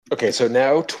Okay, so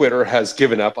now Twitter has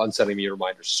given up on sending me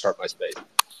reminders to start my space.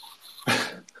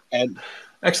 And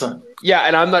excellent. Yeah,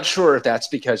 and I'm not sure if that's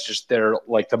because just they're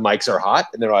like the mics are hot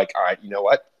and they're like, all right, you know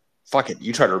what? Fuck it.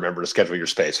 You try to remember to schedule your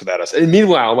space without us. And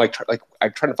meanwhile, I'm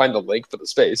trying to find the link for the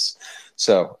space.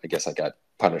 So I guess I got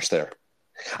punished there.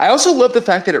 I also love the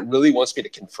fact that it really wants me to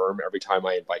confirm every time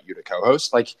I invite you to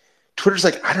co-host. Like Twitter's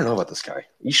like, I don't know about this guy.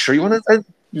 You sure you want to?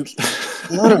 I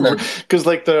don't know. Because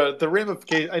like the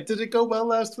ramification, did it go well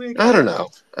last week? I don't know.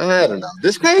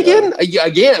 This guy again?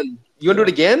 Again? You want to do it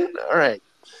again? All right.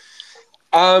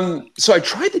 So I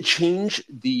tried to change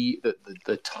the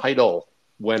title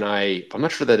when I'm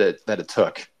not sure that it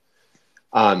took.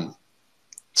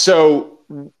 So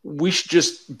we should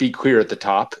just be clear at the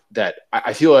top that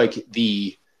I feel like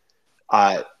the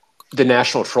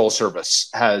National Troll Service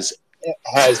has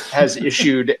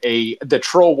issued the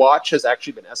Troll Watch has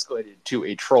actually been escalated to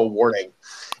a troll warning,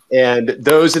 and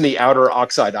those in the outer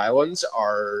Oxide Islands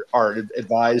are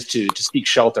advised to seek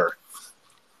shelter.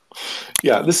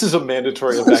 Yeah, this is a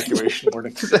mandatory evacuation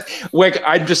warning. Like,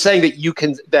 I'm just saying that you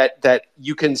can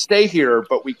stay here,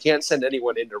 but we can't send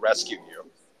anyone in to rescue you.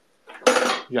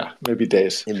 Yeah, maybe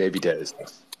days. It may be days.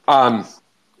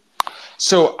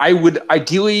 So I would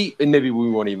ideally, and maybe we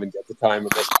won't even get the time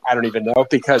of this. I don't even know,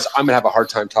 because I'm gonna have a hard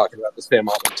time talking about the Sam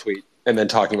Altman tweet and then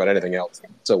talking about anything else.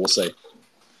 So we'll see.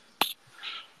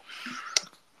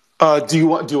 Do you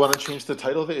want to change the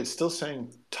title of it? It's still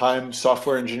saying "Time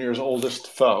Software Engineer's Oldest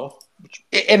Foe,"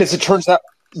 and as it turns out,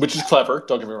 which is clever.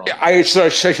 Don't get me wrong. Should I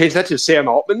change that to Sam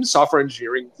Altman, software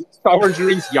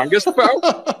engineering's youngest foe?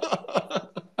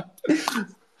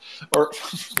 Or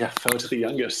foe to the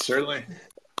youngest, certainly.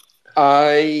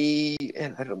 I'm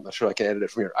not sure I can edit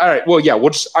it from here. All right. Well, yeah.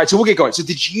 So we'll get going. So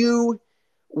did you?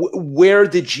 Where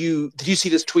did you see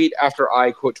this tweet after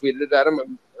I quote tweeted it at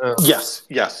him? Yes.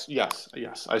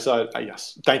 I saw it.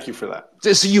 Yes. Thank you for that.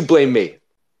 So you blame me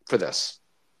for this?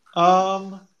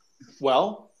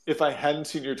 Well, if I hadn't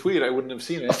seen your tweet, I wouldn't have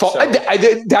seen it.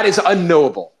 That is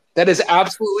unknowable. That is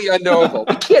absolutely unknowable.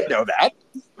 We can't know that.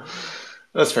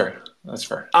 That's fair.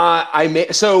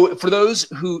 So for those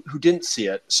who didn't see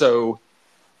it,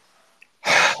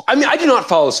 I do not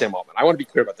follow Sam Altman. I want to be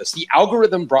clear about this. The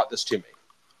algorithm brought this to me.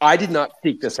 I did not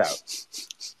seek this out.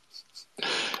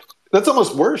 That's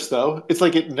almost worse, though. It's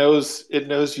like it knows you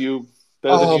better than you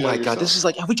know my yourself. God, this is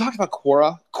like, have we talked about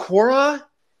Quora? Quora?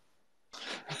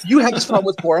 You have this problem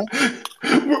with Quora?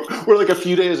 We're like a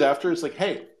few days after. It's like,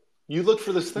 hey, you look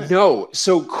for this thing. No.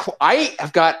 So I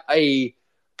have got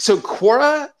So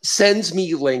Quora sends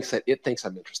me links that it thinks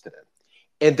I'm interested in,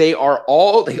 and they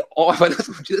all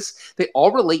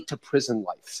relate to prison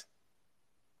life,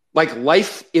 like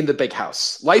life in the big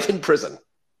house, life in prison.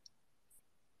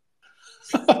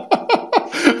 and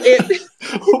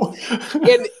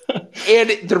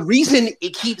the reason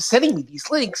it keeps sending me these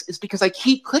links is because I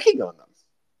keep clicking on them,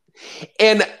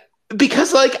 and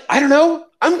because I don't know,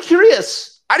 I'm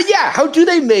curious. How do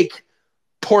they make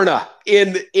porno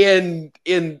in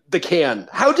the can?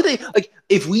 How do they,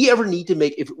 if we ever need to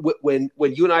make, when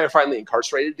you and I are finally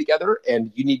incarcerated together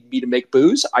and you need me to make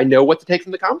booze, I know what to take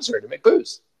from the commissary to make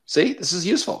booze. See, this is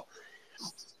useful.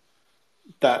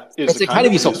 That is kind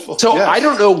of useful. So yes. I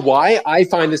don't know why I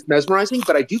find this mesmerizing,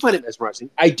 but I do find it mesmerizing.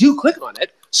 I do click on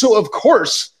it. So of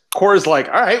course, Cora's like,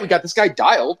 all right, we got this guy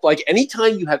dialed. Like,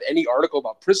 anytime you have any article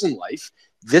about prison life,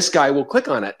 this guy will click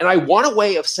on it. And I want a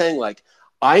way of saying,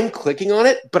 I'm clicking on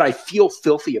it, but I feel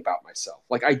filthy about myself.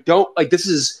 I don't this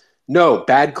is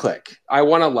bad click. I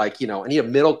want to I need a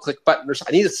middle click button or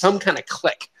something. I need some kind of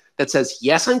click that says,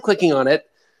 yes, I'm clicking on it,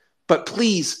 but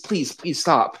please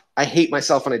stop. I hate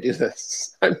myself when I do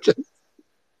this. I'm just.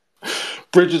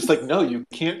 Bridget's like, no, you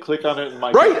can't click on it.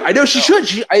 Right. I know she should.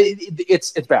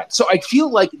 It's bad. So I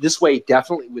feel like this way,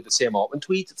 definitely with the Sam Altman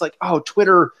tweets, it's like, oh,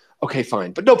 Twitter. Okay,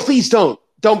 fine. But no, please don't.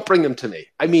 Don't bring them to me.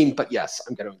 But yes,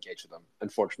 I'm going to engage with them,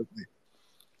 unfortunately.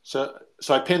 So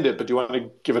I pinned it, but do you want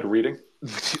to give it a reading?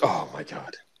 Oh, my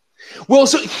God. Well,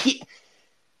 so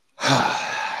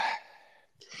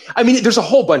there's a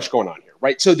whole bunch going on here,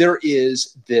 right? So there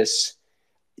is this,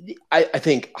 I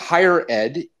think higher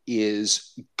ed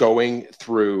is going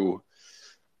through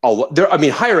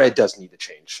higher ed does need to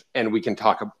change, and we can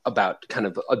talk about kind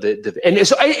of and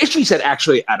so I actually said,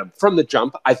 Adam, from the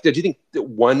jump, I do think that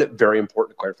one very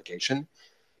important clarification,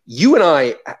 you and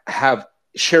I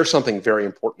share something very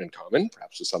important in common,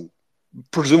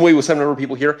 presumably with some number of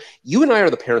people here. You and I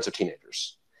are the parents of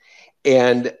teenagers,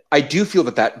 and I do feel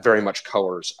that very much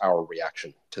colors our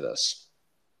reaction to this.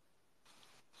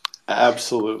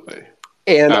 Absolutely.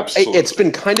 And it's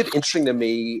been kind of interesting to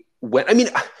me I mean,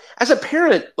 as a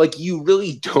parent, like you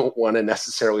really don't want to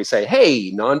necessarily say,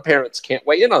 hey, non-parents can't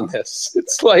weigh in on this.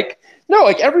 It's like, no,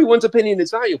 like everyone's opinion is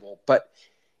valuable, but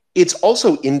it's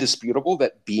also indisputable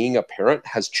that being a parent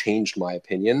has changed my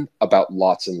opinion about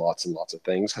lots and lots and lots of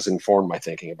things, has informed my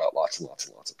thinking about lots and lots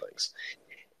and lots of things.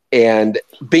 And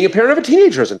being a parent of a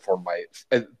teenager has informed my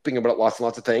thinking about lots and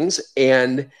lots of things.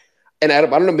 And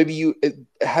Adam, I don't know, maybe you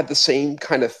had the same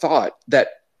kind of thought that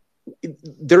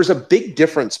there's a big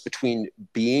difference between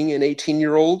being an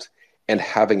 18-year-old and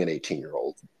having an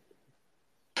 18-year-old.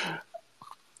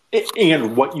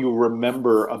 And what you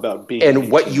remember about being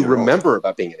and what you remember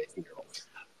about being an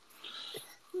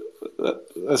 18-year-old.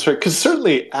 That's right. Because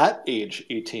certainly at age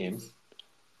 18,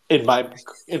 in my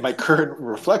current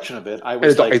reflection of it, I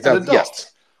was like an adult.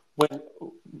 Yes.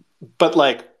 But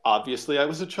like obviously I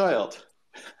was a child.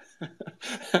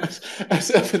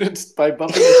 as evidenced by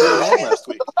bumping into your mom last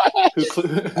week,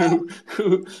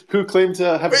 who claimed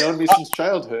to have known me since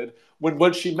childhood, when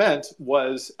what she meant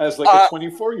was as like a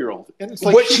 24-year-old. And it's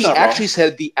like, what she actually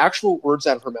said, the actual words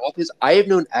out of her mouth is, "I have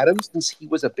known Adam since he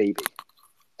was a baby."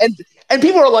 And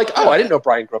people are like, "Oh, I didn't know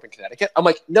Brian grew up in Connecticut." I'm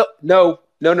like, no,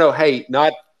 hey,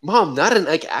 not mom, not an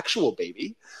like actual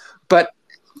baby, but.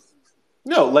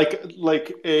 No, like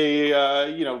a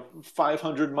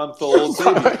 500-month-old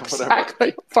baby,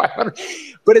 exactly, 500.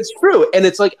 But it's true, and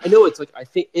it's like I know it's like I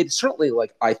think it's certainly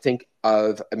like I think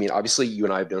of. I mean, obviously, you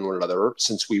and I have known one another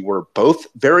since we were both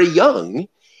very young,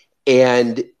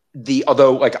 and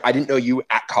although like I didn't know you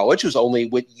at college, it was only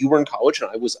when you were in college,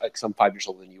 and I was like some 5 years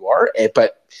older than you are. And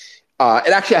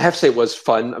actually, I have to say it was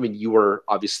fun. I mean, you were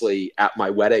obviously at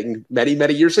my wedding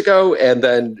many years ago, and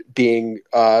then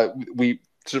I'll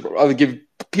give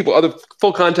people other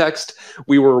full context.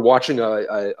 We were watching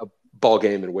a ball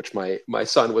game in which my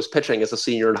son was pitching as a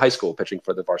senior in high school, pitching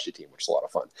for the varsity team, which is a lot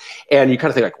of fun. And you kind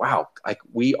of think like, wow, like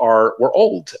we're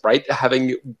old, right?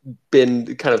 Having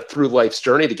been kind of through life's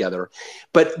journey together.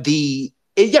 But we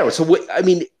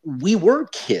were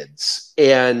kids,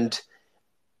 and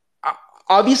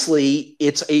obviously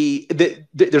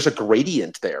there's a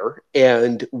gradient there,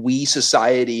 and we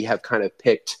society have kind of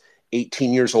picked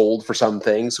 18 years old for some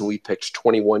things, and we picked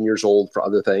 21 years old for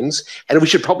other things. And we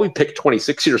should probably pick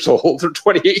 26 years old or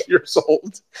 28 years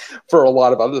old for a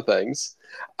lot of other things.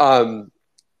 All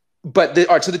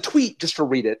right, so the tweet, just to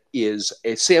read it, is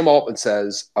Sam Altman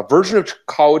says, a version of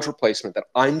college replacement that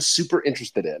I'm super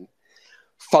interested in.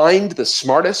 Find the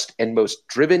smartest and most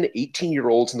driven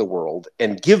 18-year-olds in the world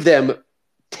and give them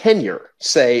tenure,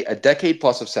 say a decade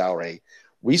plus of salary,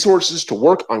 resources to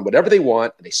work on whatever they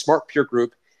want, and a smart peer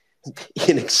group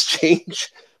in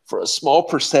exchange for a small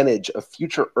percentage of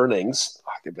future earnings.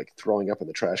 I'm like throwing up in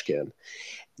the trash can.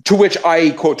 To which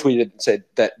I quote tweeted and said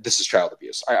that this is child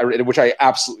abuse, which I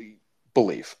absolutely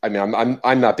believe. I mean,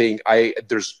 I'm not being.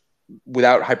 There's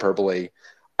without hyperbole.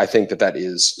 I think that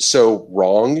is so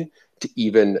wrong to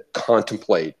even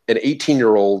contemplate. An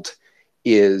 18-year-old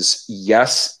is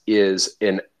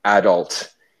an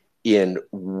adult in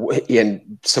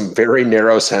some very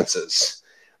narrow senses,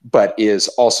 but is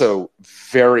also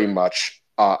very much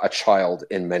a child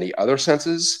in many other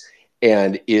senses,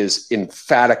 and is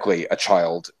emphatically a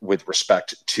child with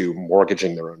respect to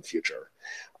mortgaging their own future.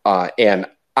 And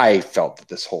I felt that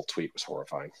this whole tweet was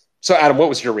horrifying. So, Adam, what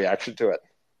was your reaction to it?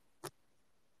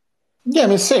 Yeah, I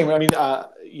mean, same. I mean, I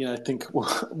think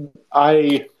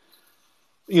I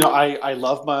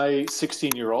love my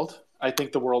 16-year-old. I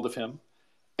think the world of him.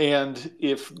 And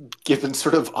if given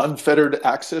sort of unfettered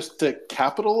access to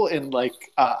capital, and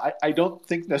I don't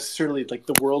think necessarily like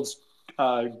the world's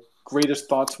greatest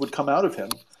thoughts would come out of him.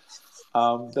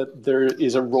 That there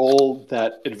is a role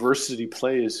that adversity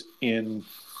plays in,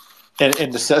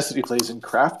 and necessity plays in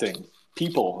crafting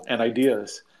people and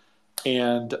ideas.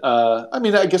 And I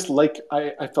mean, I guess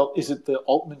I felt, is it the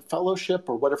Altman Fellowship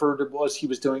or whatever it was he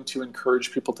was doing to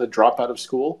encourage people to drop out of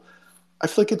school? I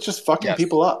feel like it's just fucking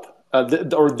people up.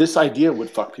 Or this idea would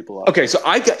fuck people up. Okay, so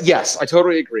I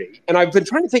totally agree, and I've been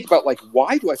trying to think about like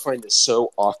why do I find this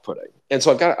so off-putting, and so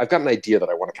I've got an idea that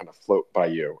I want to kind of float by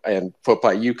you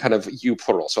kind of you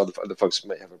plural, so the folks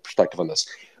may have a perspective on this.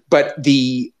 But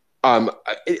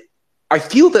I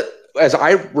feel that as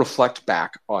I reflect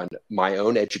back on my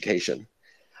own education,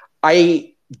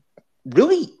 I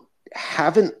really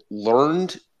haven't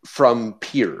learned from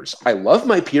peers. I love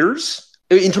my peers.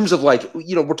 In terms of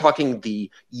we're talking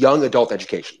the young adult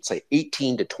education, say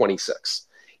 18 to 26.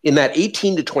 In that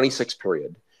 18 to 26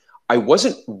 period, I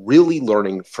wasn't really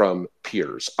learning from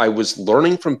peers. I was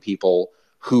learning from people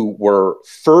who were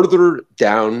further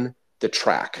down the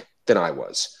track than I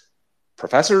was.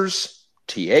 Professors,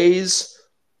 TAs,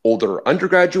 older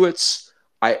undergraduates.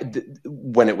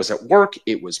 When it was at work,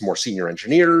 it was more senior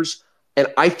engineers. And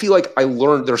I feel like I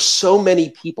learned, there's so many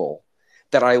people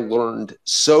that I learned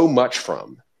so much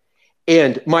from.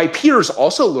 And my peers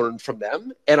also learned from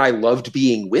them. And I loved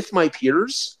being with my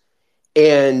peers.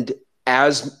 And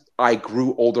as I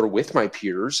grew older with my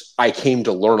peers, I came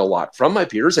to learn a lot from my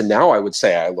peers. And now I would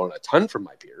say I learn a ton from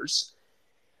my peers.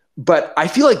 But I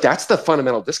feel like that's the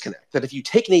fundamental disconnect, that if you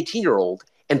take an 18-year-old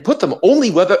and put them only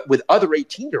with other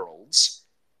 18-year-olds,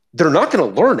 they're not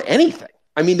going to learn anything.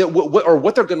 I mean,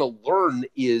 what they're going to learn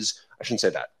is, I shouldn't say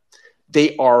that.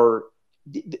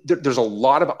 There's a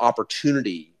lot of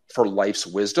opportunity for life's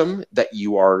wisdom that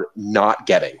you are not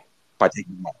getting by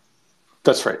taking them.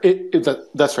 That's right.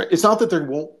 That's right. It's not that they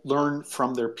won't learn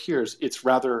from their peers. It's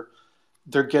rather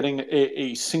they're getting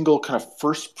a single kind of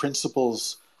first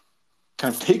principles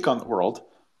kind of take on the world,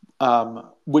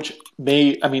 which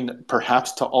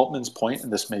perhaps to Altman's point,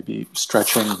 and this may be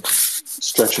stretching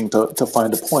to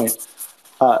find a point,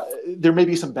 there may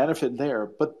be some benefit there,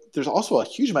 but there's also a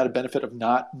huge amount of benefit of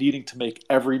not needing to make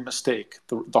every mistake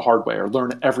the hard way or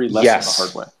learn every lesson the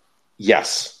hard way.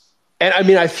 Yes. And I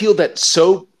mean, I feel that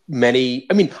so many,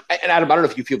 and Adam, I don't know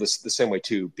if you feel this the same way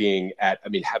too,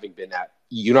 having been at,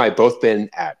 you and I have both been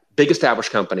at big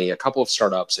established company, a couple of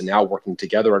startups, and now working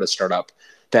together at a startup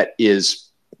that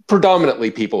is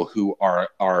predominantly people who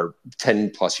are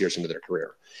 10 plus years into their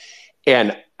career.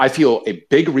 And I feel a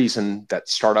big reason that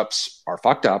startups are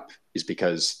fucked up is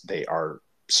because they are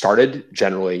started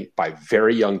generally by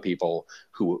very young people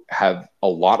who have a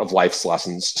lot of life's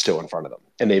lessons still in front of them.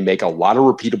 And they make a lot of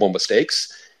repeatable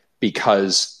mistakes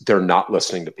because they're not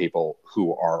listening to people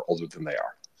who are older than they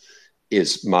are.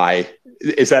 Is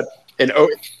that an O?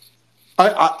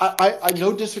 I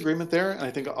no disagreement there, and I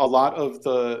think a lot of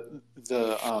the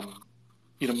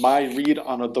my read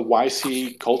on the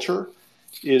YC culture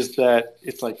is that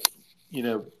it's like,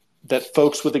 that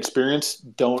folks with experience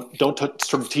don't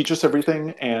sort of teach us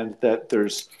everything, and that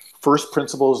there's first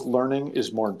principles learning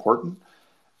is more important.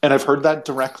 And I've heard that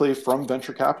directly from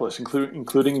venture capitalists,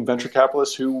 including venture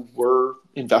capitalists who were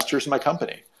investors in my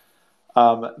company.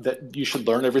 That you should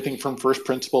learn everything from first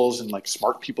principles, and like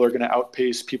smart people are going to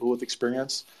outpace people with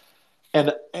experience.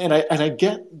 And I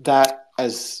get that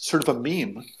as sort of a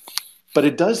meme, but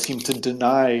it does seem to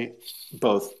deny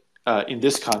both in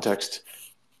this context,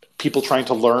 people trying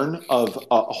to learn of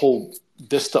a whole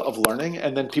vista of learning,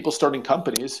 and then people starting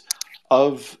companies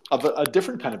of a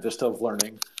different kind of vista of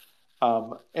learning,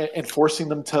 and forcing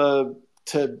them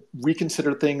to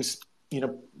reconsider things,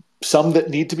 some that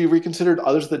need to be reconsidered,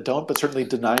 others that don't, but certainly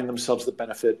denying themselves the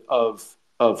benefit of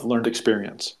learned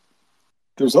experience.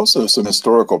 There's also some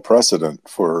historical precedent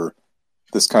for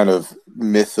this kind of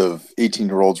myth of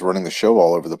 18-year-olds running the show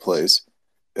all over the place.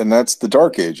 And that's the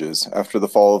Dark Ages, after the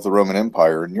fall of the Roman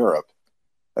Empire in Europe.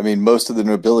 I mean, most of the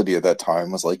nobility at that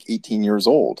time was like 18 years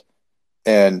old.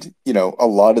 And, a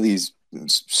lot of these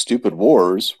stupid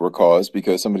wars were caused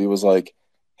because somebody was like,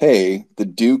 hey, the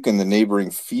Duke and the neighboring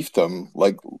fiefdom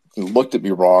looked at me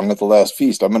wrong at the last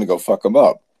feast. I'm going to go fuck them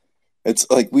up. It's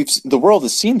like the world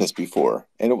has seen this before,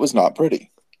 and it was not pretty.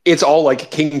 It's all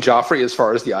like King Joffrey as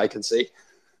far as the eye can see.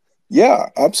 Yeah,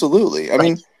 absolutely. Right. I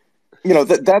mean,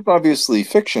 that's obviously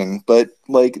fiction, but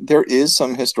there is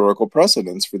some historical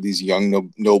precedence for these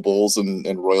young nobles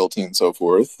and royalty and so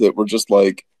forth that were just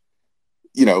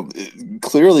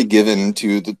clearly given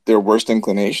to their worst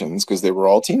inclinations because they were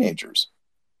all teenagers.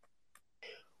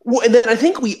 Well, and then I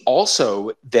think we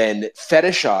also then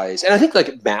fetishize, and I think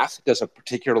math does a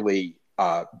particularly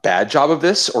bad job of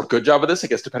this or good job of this, I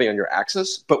guess, depending on your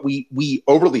axis, but we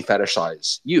overly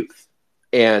fetishize youth.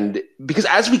 And because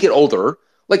as we get older,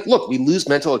 look, we lose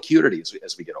mental acuity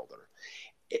as we get older.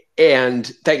 And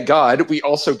thank God we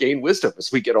also gain wisdom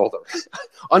as we get older.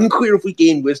 Unclear if we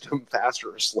gain wisdom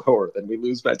faster or slower than we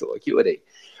lose mental acuity.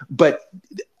 But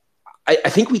I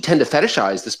think we tend to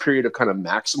fetishize this period of kind of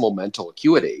maximal mental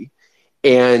acuity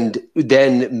and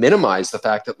then minimize the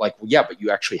fact that but you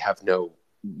actually have no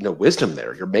wisdom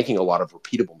there. You're making a lot of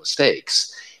repeatable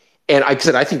mistakes. And I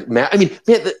think, Adam, don't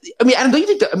you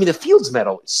think the Fields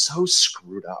Medal is so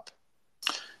screwed up?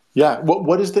 Yeah.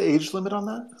 What is the age limit on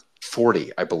that?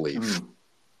 40, I believe.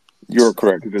 You're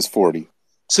correct. It is 40.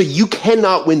 So you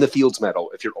cannot win the Fields Medal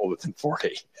if you're older than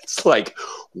 40. It's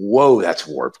whoa, that's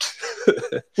warped.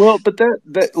 Well, but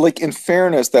that in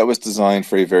fairness, that was designed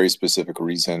for a very specific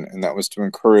reason, and that was to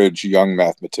encourage young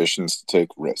mathematicians to take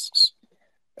risks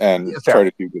and try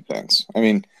to do good things. I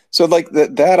mean, so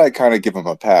that I kind of give them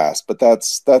a pass, but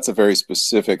that's a very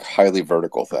specific, highly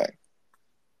vertical thing.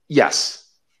 Yes.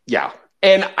 Yeah.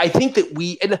 And I think that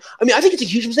I think it's a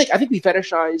huge mistake. I think we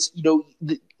fetishize,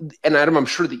 and Adam, I'm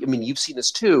sure that, you've seen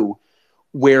this too,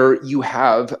 where you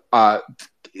have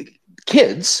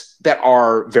kids that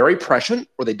are very prescient,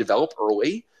 or they develop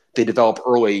early. They develop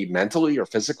early mentally or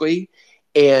physically,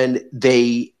 and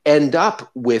they end up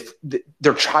with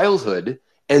their childhood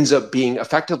ends up being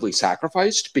effectively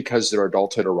sacrificed because their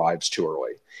adulthood arrives too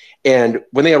early. And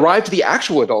when they arrive to the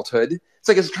actual adulthood, it's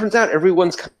like, as it turns out,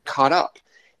 everyone's caught up.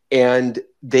 And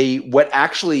when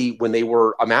they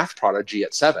were a math prodigy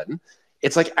at 7,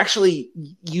 it's like, actually,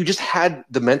 you just had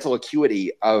the mental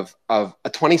acuity of a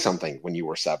 20-something when you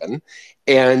were 7.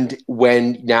 And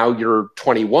when now you're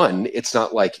 21, it's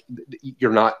not like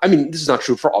you're not, this is not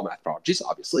true for all math prodigies,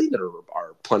 obviously. There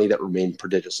are plenty that remain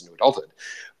prodigious into adulthood.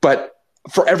 But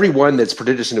for everyone that's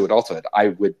prodigious into adulthood, I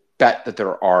would bet that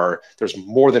there's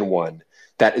more than one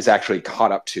that is actually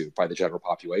caught up to by the general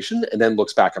population, and then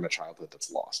looks back on a childhood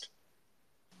that's lost.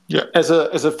 Yeah, as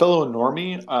a fellow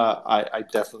normie, I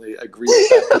definitely agree with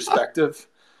that perspective.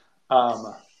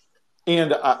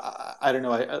 And I don't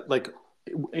know, like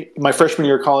my freshman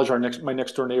year of college, my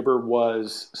next door neighbor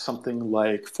was something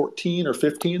like 14 or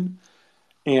 15,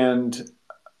 and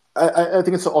I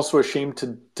think it's also a shame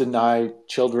to deny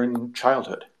children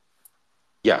childhood.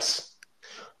 Yes.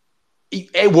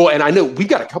 Well, and I know we've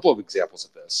got a couple of examples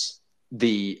of this.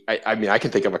 I can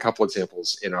think of a couple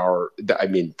examples in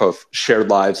both shared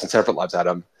lives and separate lives,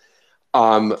 Adam.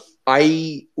 When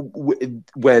I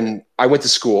went to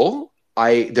school,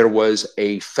 there was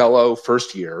a fellow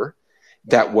first year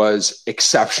that was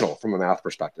exceptional from a math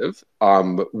perspective,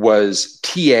 was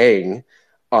TAing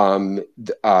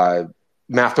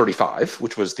Math 35,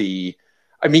 which was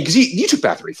because you took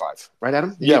Math 35, right,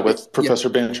 Adam? Yeah, with Professor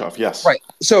Banchoff, yes. Right.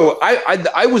 So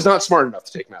I was not smart enough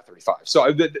to take Math 35.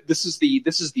 So this is the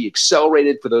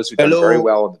accelerated, for those who've done very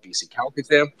well on the BC Calc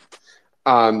exam.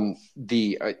 For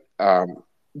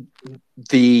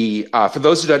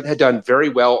those who had done very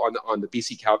well on the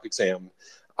BC Calc exam,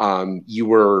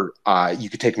 you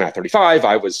could take Math 35.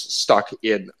 I was stuck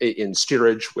in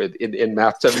steerage in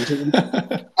Math 17.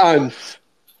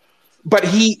 But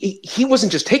he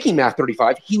wasn't just taking Math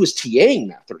 35, he was TAing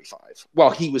Math 35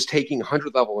 while he was taking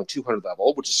 100 level and 200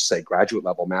 level, which is to say graduate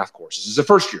level math courses as a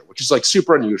first year, which is like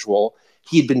super unusual.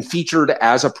 He had been featured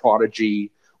as a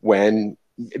prodigy when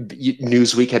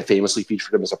Newsweek had famously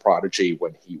featured him as a prodigy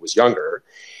when he was younger.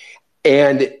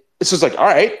 And so it's like, all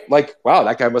right, like, wow,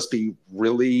 that guy must be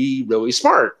really, really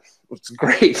smart. It's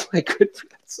great. Like, good.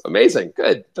 That's amazing.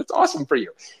 Good. That's awesome for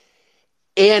you.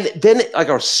 And then like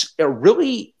a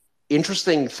really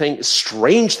interesting thing,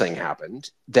 strange thing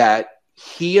happened, that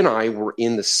he and I were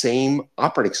in the same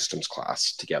operating systems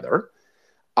class together.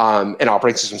 An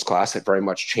operating systems class that very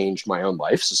much changed my own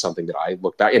life. So something that I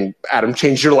look back, and Adam,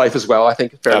 changed your life as well, I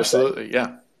think. Absolutely,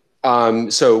 yeah.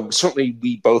 So certainly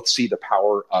we both see the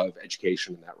power of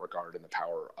education in that regard, and the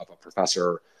power of a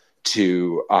professor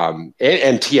to,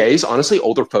 and TAs, honestly,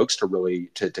 older folks to really,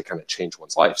 to kind of change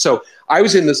one's life. So I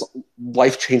was in this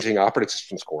life-changing operating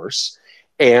systems course,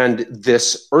 and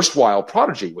this erstwhile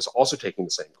prodigy was also taking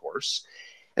the same course.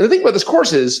 And the thing about this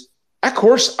course is, part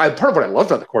of what I loved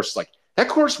about the course is like, that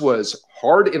course was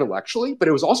hard intellectually, but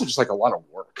it was also just like a lot of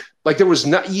work. Like there was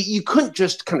not, you couldn't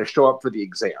just kind of show up for the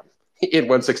exam in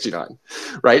 169,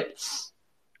 right?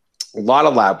 A lot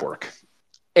of lab work.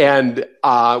 And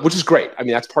which is great. I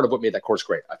mean, that's part of what made that course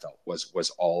great, I felt, was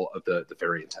all of the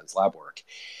very intense lab work.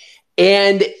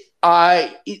 And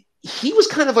he was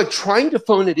kind of like trying to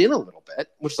phone it in a little bit,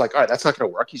 which is like, all right, that's not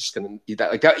going to work. He's just going to do that.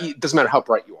 Like that, it doesn't matter how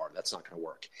bright you are, that's not going to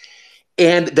work.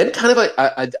 And then kind of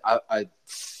a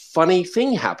funny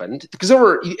thing happened, because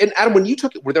and Adam, when you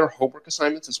took it, were there homework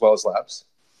assignments as well as labs?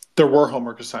 There were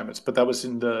homework assignments, but that was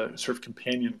in the sort of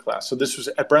companion class. So this was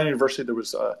at Brown University. There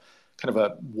was a kind of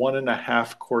a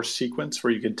 1.5 course sequence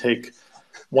where you could take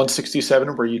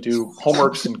 167, where you do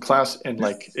homeworks in class and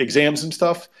like exams and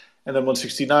stuff, and then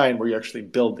 169, where you actually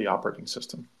build the operating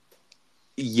system.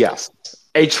 Yes,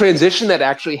 a transition that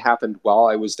actually happened while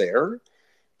I was there,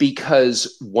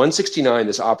 because 169,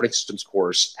 this operating systems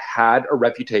course, had a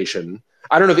reputation.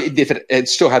 I don't know if it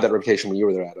still had that reputation when you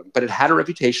were there, Adam, but it had a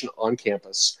reputation on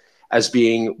campus as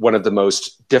being one of the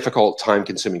most difficult,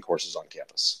 time-consuming courses on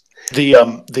campus.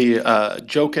 The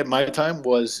joke at my time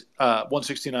was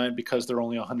 169 because there are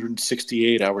only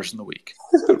 168 hours in the week.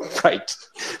 Right.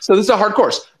 So this is a hard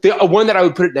course. The one that I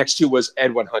would put it next to was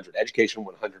Ed 100. Education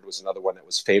 100 was another one that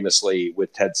was famously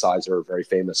with Ted Sizer, a very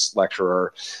famous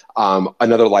lecturer,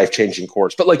 another life-changing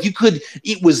course. But like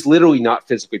it was literally not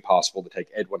physically possible to take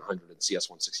Ed 100 and CS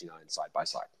 169 side by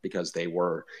side because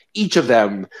each of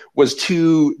them was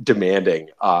too demanding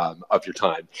of your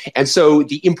time. And so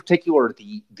in particular,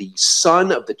 the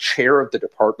son of the chair of the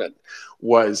department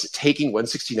was taking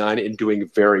 169 and doing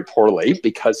very poorly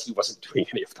because he wasn't doing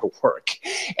any of the work.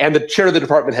 And the chair of the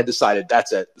department had decided,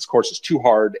 that's it, this course is too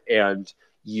hard, and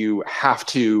you have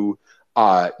to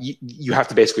you have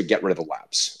to basically get rid of the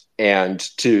labs. And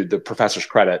to the professor's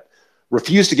credit,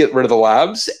 refused to get rid of the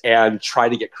labs and try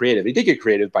to get creative. He did get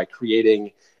creative by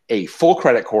creating a full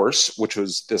credit course, which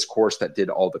was this course that did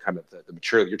all the kind of the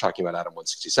material you're talking about, Adam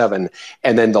 167.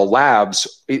 And then the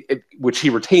labs, which he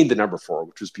retained the number for,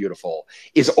 which was beautiful,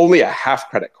 is only a half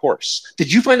credit course.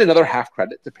 Did you find another half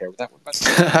credit to pair with that one?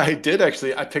 I did,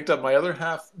 actually. I picked up my other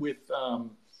half with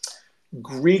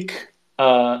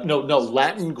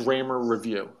Latin grammar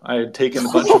review. I had taken a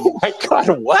bunch of. Oh my God,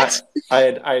 what? I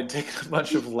had taken a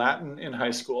bunch of Latin in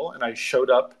high school, and I showed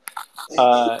up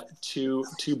to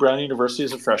Brown University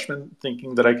as a freshman,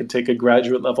 thinking that I could take a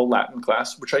graduate level Latin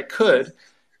class, which I could,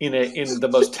 in the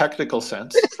most technical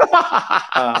sense.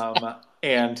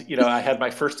 And I had my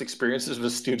first experiences as a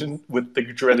student with the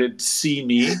dreaded "see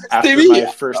me" after my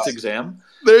first exam.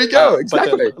 There you go.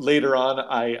 Exactly. But then later on,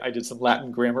 I did some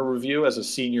Latin grammar review as a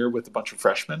senior with a bunch of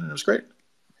freshmen, and it was great.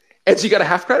 And so you got a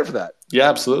half credit for that. Yeah,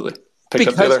 absolutely. Picked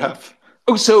up the other half.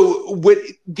 Oh, so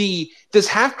this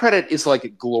half credit is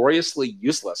like gloriously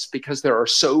useless because there are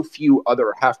so few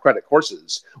other half credit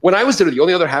courses. When I was there, the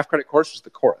only other half credit course was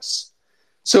the chorus.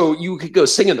 So you could go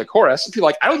sing in the chorus. And people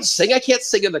are like, I don't sing. I can't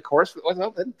sing in the chorus.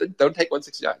 Well, then don't take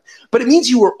 169. But it means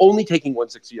you were only taking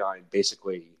 169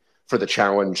 basically for the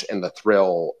challenge and the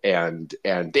thrill and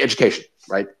the education,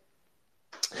 right?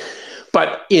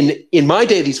 But in my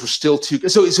day, these were still too.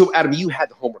 So Adam, you had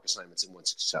the homework assignments in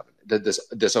 167.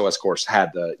 This OS course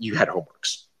you had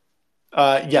homeworks.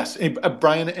 Yes,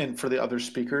 Brian, and for the other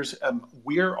speakers,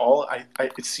 we're all.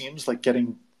 It seems like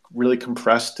getting really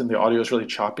compressed and the audio is really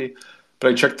choppy.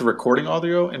 But I checked the recording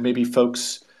audio, and maybe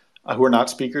folks who are not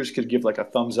speakers could give like a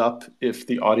thumbs up if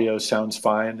the audio sounds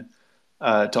fine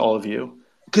to all of you.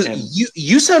 Because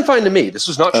you sound fine to me. This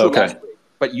was not true last week,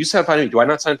 but you sound fine to me. Do I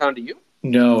not sound fine to you?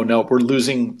 No, we're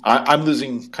losing. I'm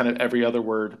losing kind of every other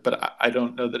word, but I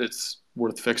don't know that it's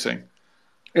worth fixing.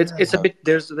 It's a bit.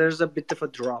 There's a bit of a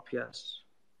drop. Yes.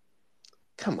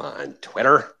 Come on,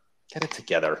 Twitter, get it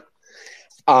together.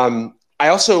 I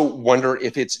also wonder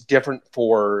if it's different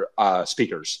for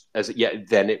speakers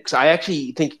because I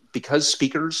actually think because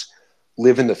speakers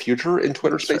live in the future in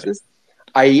Twitter Spaces,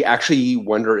 I actually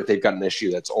wonder if they've got an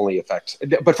issue that's only affects.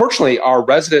 But fortunately, our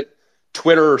resident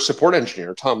Twitter support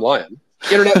engineer, Tom Lyon,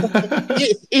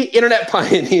 internet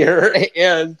pioneer,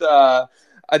 and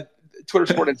Twitter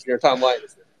support engineer, Tom Lyon.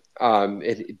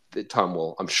 Tom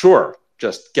will, I'm sure,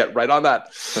 just get right on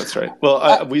that. That's right.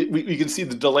 Well, we can see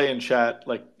the delay in chat,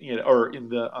 or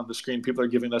on the screen. People are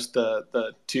giving us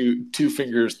the two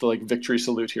fingers, the victory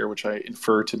salute here, which I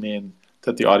infer to mean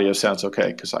that the audio sounds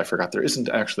okay, because I forgot there isn't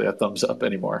actually a thumbs up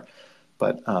anymore.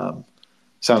 But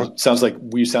sounds like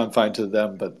we sound fine to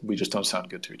them, but we just don't sound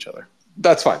good to each other.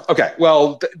 That's fine. Okay.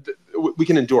 Well, we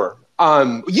can endure.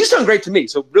 You sound great to me.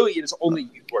 So really, it is only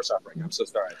you who are suffering. I'm so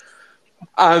sorry.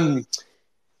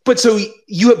 But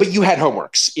you had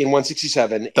homeworks in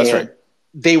 167. That's right.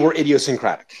 They were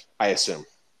idiosyncratic, I assume.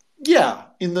 Yeah,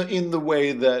 in the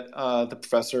way that the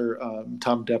professor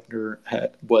Tom Deppner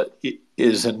had what it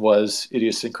is and was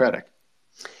idiosyncratic.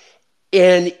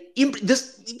 And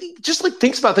this just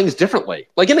thinks about things differently,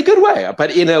 in a good way,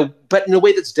 but in a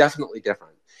way that's definitely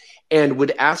different, and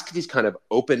would ask these kind of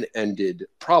open-ended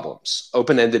problems,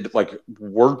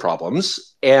 word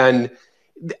problems. And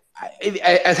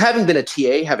as having been a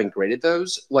TA, having graded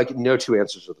those, no two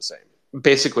answers are the same.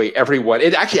 Basically, everyone.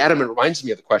 Adam, it reminds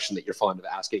me of the question that you're fond of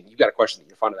asking. You've got a question that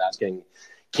you're fond of asking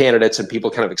candidates, and people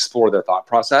kind of explore their thought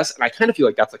process. And I kind of feel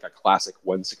like that's a classic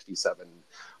 167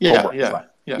 homework.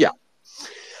 Yeah.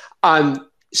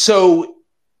 So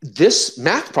this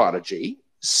math prodigy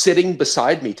sitting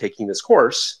beside me taking this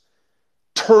course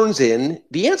turns in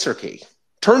the answer key,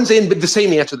 turns in the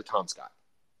same answer that Tom's got.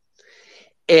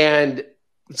 And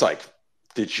it's like,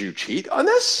 did you cheat on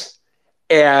this?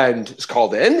 And it's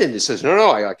called in and it says,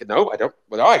 no, I don't.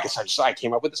 Well, no, I guess I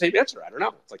came up with the same answer. I don't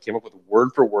know. It's came up with word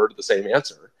for word the same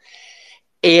answer.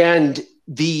 And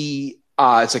the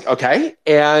It's like, okay.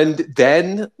 And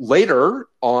then later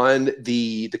on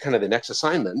the kind of the next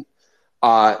assignment,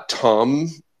 Tom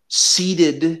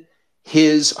seeded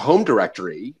his home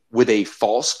directory with a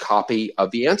false copy of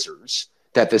the answers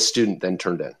that this student then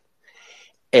turned in.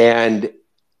 And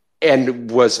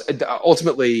was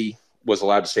ultimately was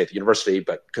allowed to stay at the university,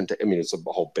 but couldn't. I mean, it's a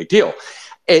whole big deal.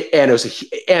 And it was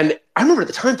and I remember at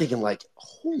the time thinking, like,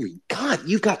 holy God,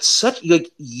 you've got such,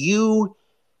 like, you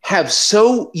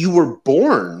were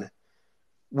born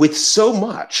with so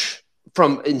much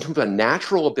from, in terms of a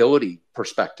natural ability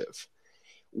perspective.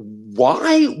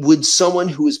 Why would someone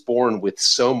who is born with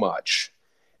so much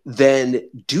then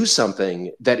do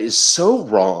something that is so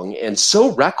wrong and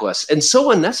so reckless and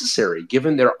so unnecessary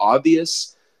given their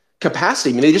obvious capacity?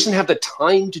 I mean, they just didn't have the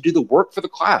time to do the work for the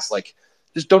class. Like,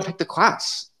 just don't take the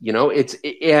class, you know?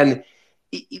 The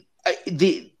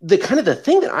kind of the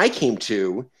thing that I came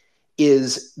to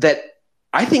is that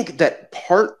I think that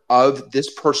part of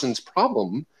this person's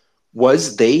problem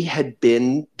was they had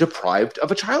been deprived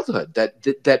of a childhood.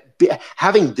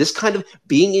 Having this kind of,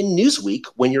 being in Newsweek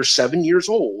when you're 7 years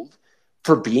old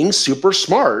for being super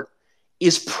smart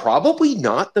is probably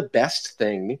not the best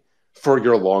thing for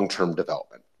your long-term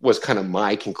development, was kind of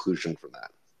my conclusion from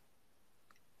that.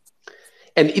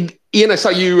 And Ian, I saw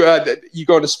you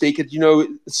going to speak. Do you know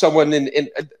someone in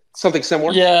something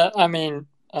similar? Yeah, I mean,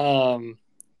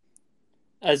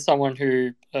 as someone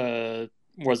who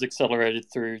was accelerated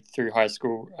through high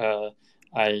school,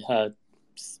 I had,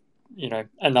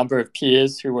 a number of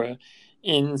peers who were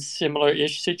in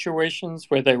similar-ish situations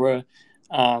where they were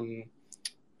either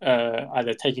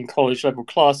taking college-level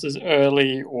classes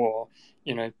early or,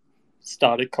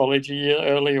 started college a year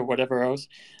early or whatever else.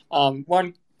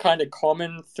 One kind of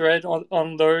common thread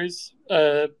on those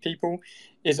people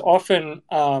is often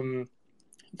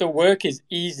the work is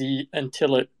easy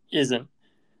until it isn't.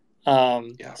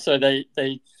 So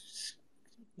they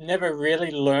never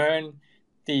really learn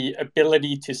the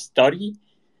ability to study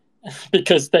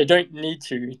because they don't need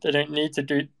to. They don't need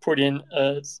to put in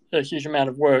a huge amount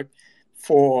of work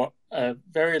for a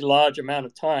very large amount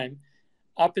of time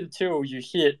up until you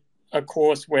hit a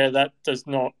course where that does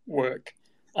not work.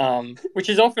 Which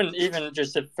is often even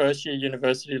just at first year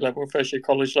university level, first year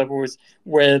college level is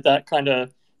where that kind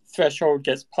of threshold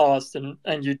gets passed and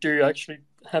you do actually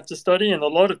have to study. And a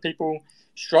lot of people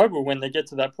struggle when they get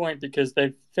to that point because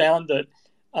they've found that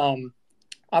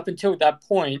up until that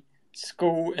point,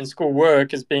 school and school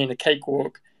work has been a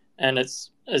cakewalk. And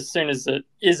it's as soon as it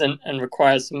isn't and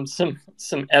requires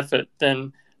some effort,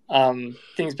 then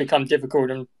things become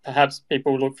difficult and perhaps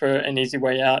people look for an easy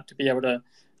way out to be able to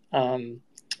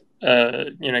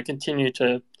continue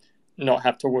to not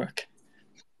have to work.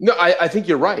 No, I think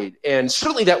you're right. And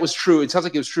certainly that was true. It sounds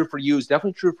like it was true for you. It's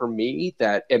definitely true for me.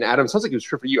 And Adam, it sounds like it was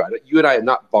true for you. You and I have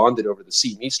not bonded over the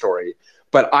See Me story,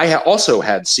 but I also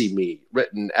had See Me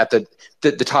written at the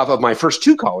top of my first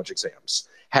two college exams.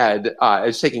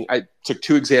 I took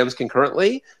two exams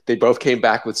concurrently. They both came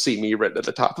back with See Me written at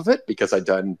the top of it because I'd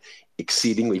done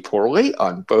exceedingly poorly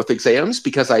on both exams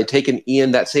because I had taken,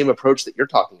 Ian, that same approach that you're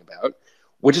talking about,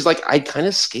 which is like I kind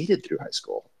of skated through high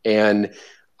school. And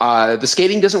the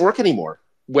skating doesn't work anymore.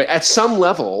 At some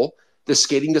level, the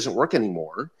skating doesn't work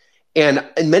anymore. And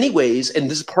in many ways, and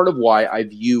this is part of why I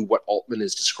view what Altman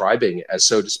is describing as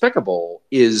so despicable,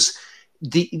 is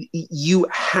you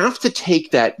have to take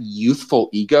that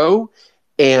youthful ego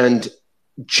and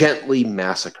gently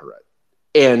massacre it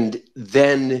and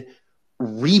then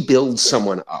rebuild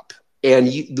someone up.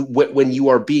 And when you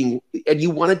are being, and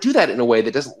you want to do that in a way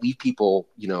that doesn't leave people,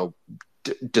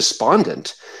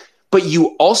 despondent, but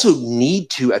you also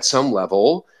need to, at some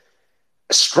level,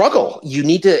 struggle. You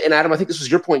need to, and Adam, I think this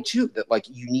was your point too, that like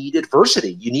you need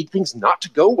adversity. You need things not to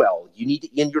go well. You need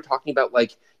to, and you're talking about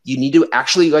like, you need to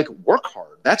actually like work hard.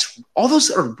 All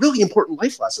those are really important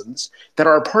life lessons that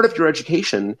are a part of your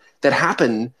education that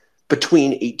happen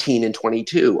between 18 and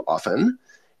 22 often.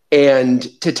 And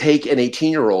to take an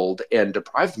 18-year-old and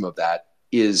deprive them of that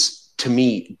is, to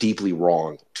me, deeply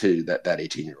wrong to that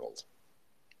 18-year-old.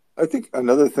 I think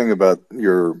another thing about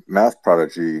your math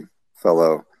prodigy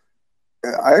fellow,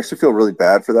 I actually feel really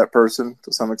bad for that person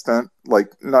to some extent.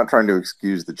 Like, not trying to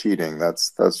excuse the cheating.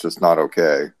 That's just not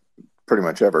okay. Pretty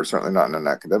much ever, certainly not in an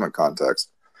academic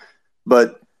context.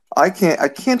 But I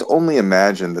can't only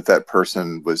imagine that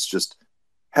person was just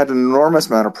had an enormous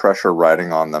amount of pressure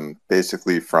riding on them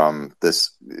basically from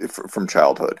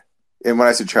childhood. And when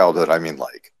I say childhood, I mean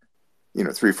like,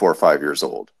 3, 4, 5 years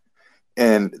old.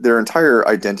 And their entire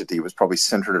identity was probably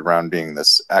centered around being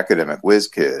this academic whiz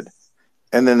kid.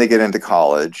 And then they get into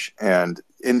college and,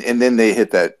 and then they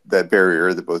hit that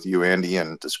barrier that both you and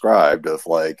Ian described of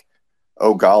like,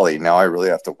 oh golly, now I really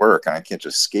have to work and I can't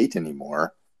just skate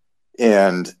anymore.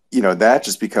 And that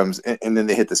just becomes, and then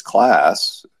they hit this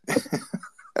class.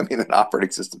 I mean, an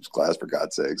operating systems class, for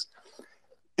God's sakes,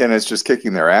 and it's just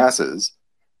kicking their asses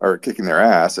or kicking their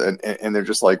ass, and they're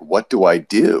just like, what do I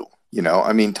do?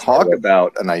 I mean, talk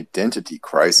about an identity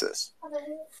crisis.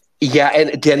 Yeah,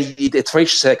 and Danny, it's funny you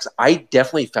said, 'cause I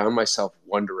definitely found myself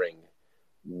wondering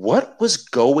what was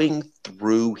going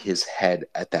through his head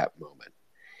at that moment.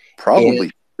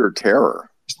 Probably pure terror.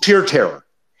 Pure terror.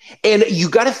 And you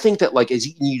got to think that, like, as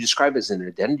you describe it as an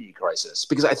identity crisis,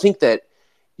 because I think that,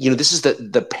 this is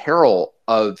the peril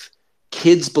of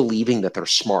kids believing that they're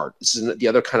smart. This is the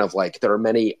other kind of, like, there are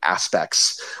many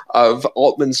aspects of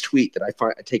Altman's tweet that I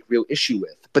take real issue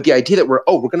with. But the idea that we're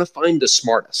going to find the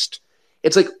smartest.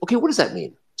 It's like, okay, what does that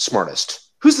mean?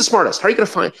 Smartest. Who's the smartest? How are you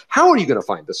going to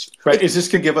find this? Right. Is this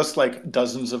going to give us like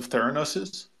dozens of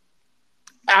Theranoses?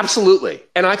 Absolutely.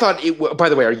 And I thought, by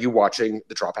the way, are you watching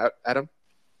The Dropout, Adam?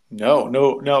 No.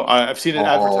 I've seen it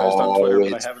advertised on Twitter,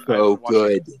 but I haven't watched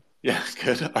good. it. Yeah,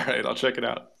 good. All right, I'll check it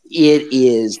out. It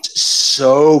is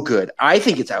so good. I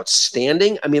think it's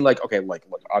outstanding. I mean, like, okay, like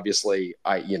obviously,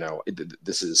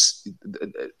 this is,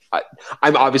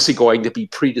 I'm obviously going to be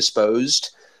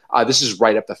predisposed. This is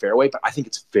right up the fairway, but I think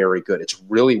it's very good. It's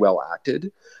really well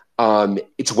acted.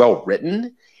 It's well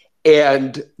written.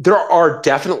 And there are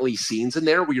definitely scenes in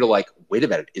there where you're like, wait a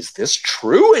minute, is this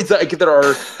true? It's like there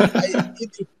are,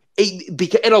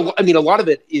 a lot of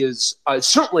it is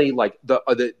certainly like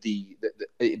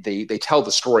they tell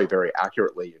the story very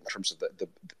accurately in terms of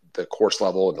the course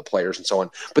level and the players and so on.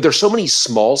 But there's so many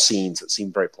small scenes that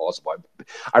seem very plausible.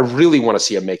 I really want to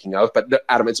see a making of, but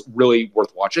Adam, it's really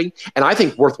worth watching. And I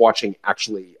think worth watching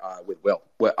actually with Will.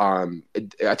 I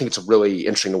think it's really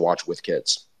interesting to watch with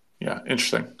kids. Yeah,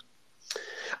 interesting.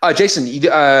 Jason,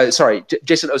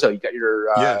 Jason Ozo, you got your...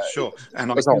 yeah, sure.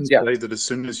 And I can say that as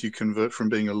soon as you convert from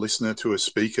being a listener to a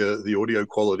speaker, the audio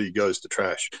quality goes to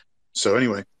trash. So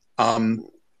anyway,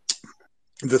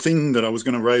 the thing that I was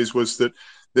going to raise was that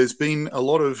there's been a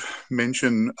lot of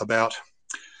mention about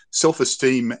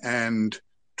self-esteem and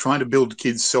trying to build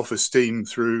kids' self-esteem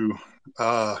through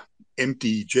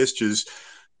empty gestures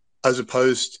as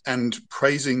opposed and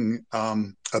praising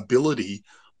ability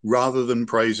rather than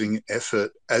praising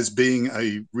effort as being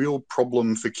a real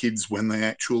problem for kids when they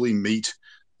actually meet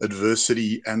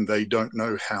adversity and they don't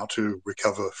know how to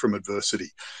recover from adversity.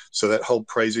 So that whole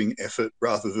praising effort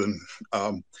rather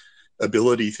than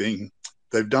ability thing,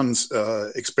 they've done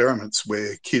experiments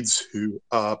where kids who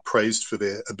are praised for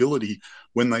their ability,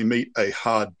 when they meet a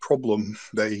hard problem,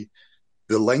 the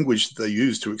language they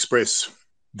use to express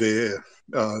their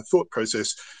thought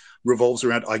process revolves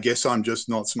around, I guess I'm just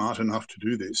not smart enough to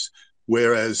do this.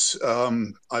 Whereas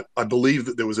I believe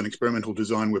that there was an experimental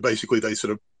design where basically they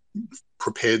sort of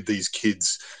prepared these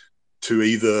kids to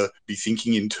either be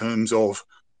thinking in terms of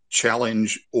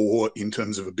challenge or in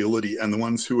terms of ability. And the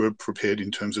ones who were prepared in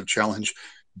terms of challenge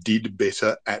did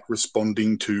better at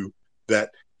responding to that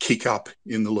kick up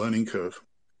in the learning curve.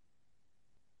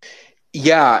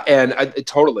 Yeah, and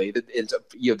totally. There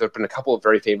have been a couple of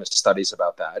very famous studies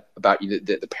about that, about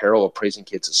the peril of praising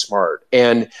kids as smart.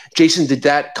 And Jason, did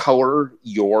that color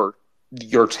your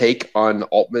take on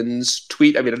Altman's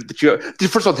tweet? I mean, first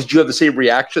of all, did you have the same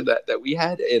reaction that we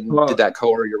had, and did that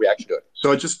color your reaction to it?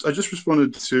 So I just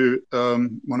responded to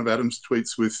one of Adam's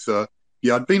tweets with,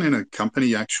 I'd been in a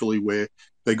company actually where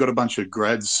they got a bunch of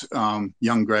grads,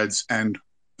 young grads, and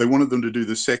they wanted them to do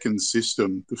the second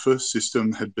system. The first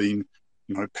system had been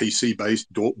PC-based,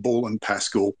 Ball and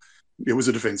Pascal. It was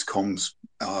a defense comms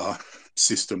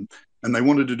system. And they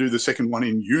wanted to do the second one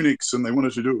in Unix, and they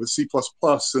wanted to do it with C++,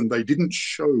 and they didn't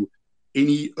show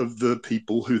any of the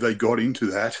people who they got into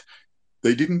that.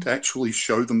 They didn't actually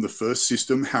show them the first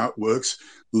system, how it works,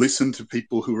 listen to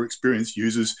people who were experienced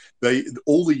users.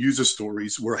 All the user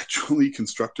stories were actually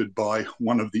constructed by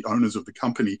one of the owners of the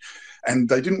company, and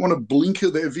they didn't want to blinker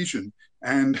their vision.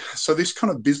 And so this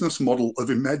kind of business model of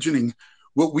imagining,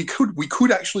 well, we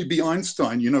could actually be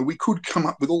Einstein, we could come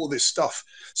up with all of this stuff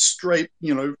straight,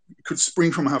 could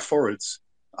spring from our foreheads.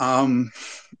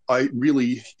 I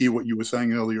really hear what you were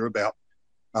saying earlier about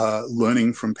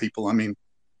learning from people. I mean,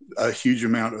 a huge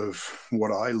amount of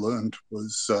what I learned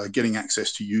was getting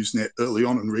access to Usenet early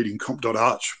on and reading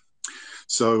comp.arch.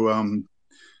 So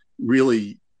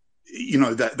really,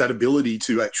 that ability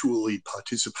to actually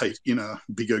participate in a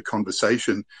bigger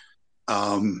conversation,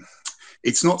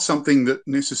 it's not something that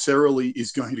necessarily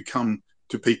is going to come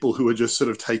to people who are just sort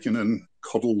of taken and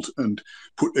coddled and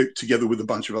put together with a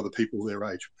bunch of other people their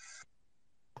age.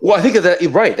 Well, I think that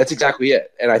right. That's exactly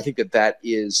it. And I think that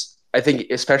is, I think,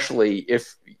 especially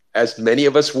if, as many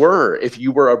of us were, if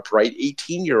you were a bright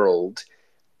 18-year-old,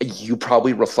 you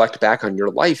probably reflect back on your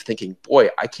life thinking, boy,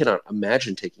 I cannot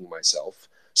imagine taking myself,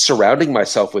 surrounding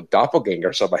myself with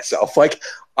doppelgangers of myself. Like,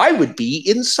 I would be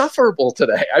insufferable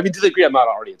today. I mean, to the degree I'm not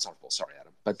already insufferable. Sorry,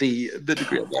 Adam. But the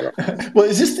degree of that. Well,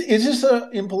 is this a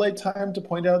impolite time to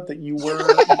point out that you were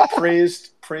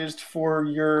praised for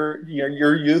your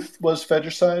youth was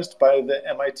fetishized by the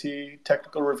MIT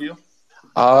Technical Review?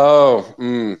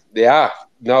 Oh, yeah.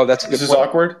 No, that's a good Is this point.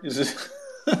 awkward? Is this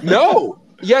No.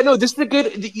 Yeah, no, this is a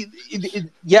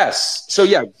good yes. So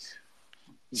yeah.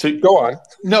 So go on.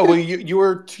 No, well you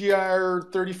were TR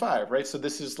 35, right? So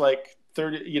this is like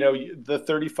 30, the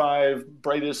 35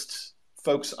 brightest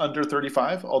folks under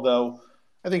 35, although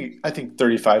I think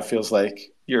 35 feels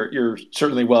like you're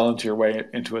certainly well into your way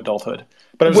into adulthood.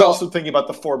 But I was also thinking about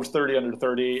the Forbes 30 under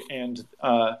 30 and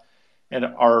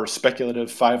our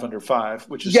speculative 5 under 5,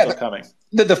 which is still coming.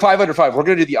 The 5 under 5. We're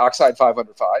going to do the Oxide 5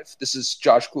 under 5. This is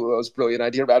Josh Clulo's brilliant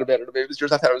idea about it. Maybe it was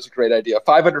yours. I thought it was a great idea.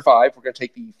 5 under 5. We're going to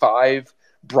take the 5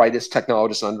 brightest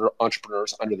technologists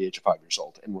entrepreneurs under the age of 5 years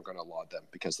old, and we're going to laud them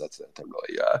because they're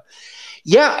really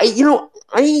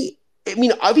I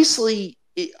mean, obviously,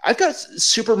 I've got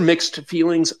super mixed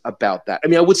feelings about that. I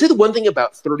mean, I would say the one thing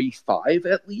about 35,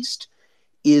 at least,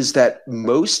 is that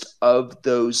most of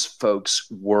those folks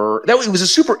it was a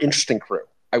super interesting crew.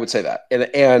 I would say that,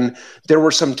 and there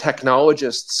were some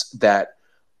technologists that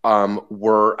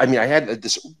were. I mean, I had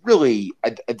this really.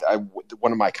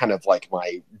 One of my kind of like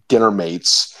my dinner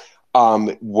mates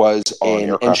was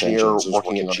an engineer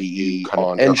working at GE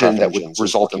on an engine that would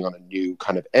result in a new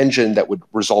kind of engine that would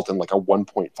result in like a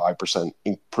 1.5%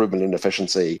 improvement in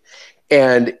efficiency.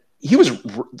 And he was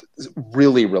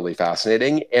really, really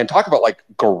fascinating, and talk about like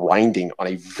grinding on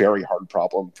a very hard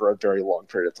problem for a very long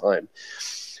period of time.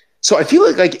 So I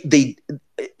feel like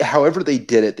however they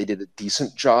did it, they did a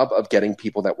decent job of getting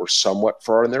people that were somewhat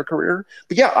far in their career.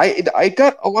 But yeah, I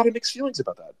got a lot of mixed feelings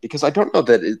about that because I don't know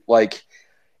that it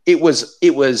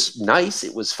was nice.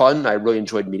 It was fun. I really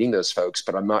enjoyed meeting those folks,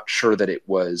 but I'm not sure that it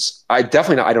was. I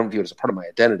don't view it as a part of my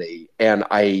identity, and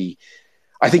I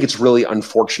think it's really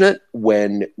unfortunate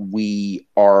when we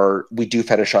do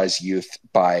fetishize youth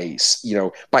by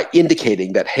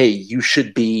indicating that, hey, you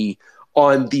should be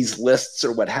on these lists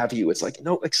or what have you. It's like,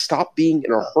 no, like stop being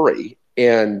in a hurry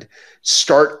and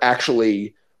start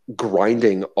actually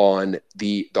grinding on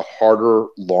the harder,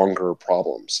 longer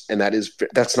problems. And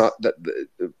that's not that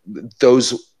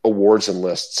those awards and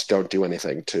lists don't do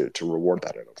anything to reward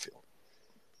that. I don't feel.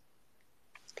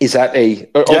 Is that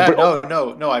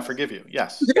no, I forgive you.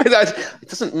 Yes. It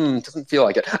doesn't feel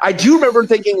like it. I do remember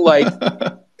thinking like,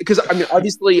 because I mean,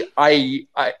 obviously I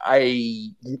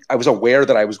was aware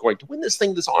that I was going to win this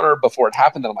honor before it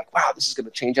happened. And I'm like, wow, this is going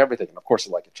to change everything. And of course,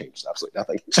 it changes absolutely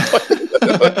nothing.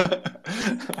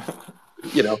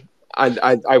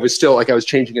 I was still like, I was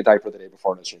changing a diaper the day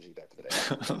before and I was changing a diaper the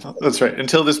day. That's right.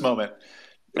 Until this moment,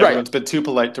 everyone's been too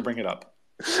polite to bring it up.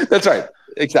 That's right.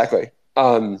 Exactly.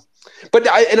 But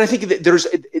I think that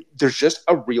there's just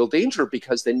a real danger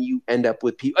because then you end up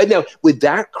with people. Now, with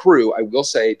that crew, I will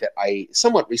say that I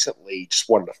somewhat recently just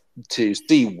wanted to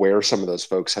see where some of those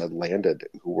folks had landed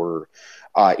who were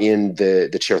in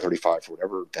the Tier 35 or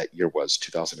whatever that year was,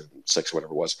 2006,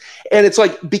 whatever it was. And it's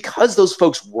like, because those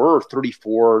folks were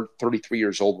 34, 33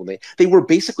 years old when they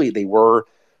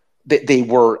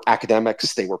were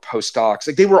academics, they were postdocs,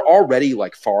 like they were already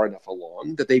like far enough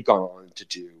along that they've gone on to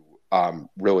do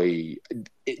really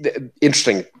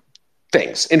interesting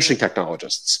things, interesting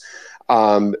technologists.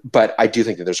 But I do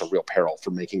think that there's a real peril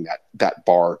for making that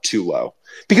bar too low,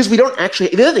 because we don't actually.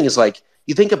 The other thing is, like,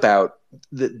 you think about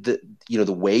the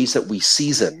ways that we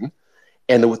season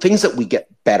and the things that we get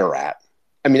better at.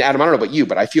 I mean, Adam, I don't know about you,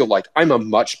 but I feel like I'm a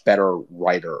much better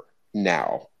writer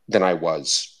now than I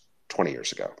was 20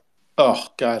 years ago. Oh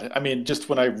God. I mean, just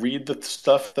when I read the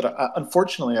stuff that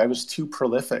unfortunately I was too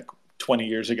prolific 20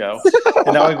 years ago,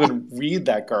 and now I would read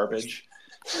that garbage,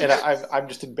 and I'm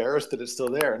just embarrassed that it's still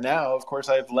there. Now, of course,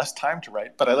 I have less time to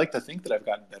write, but I like to think that I've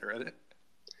gotten better at it.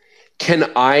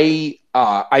 Can I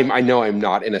know I'm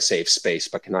not in a safe space,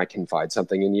 but can I confide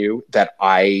something in you that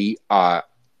I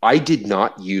did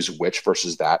not use which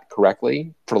versus that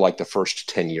correctly for like the first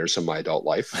 10 years of my adult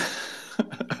life.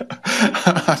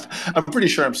 I'm pretty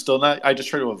sure I'm still not. I just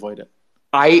try to avoid it.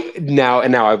 I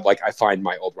find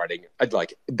my old writing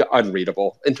like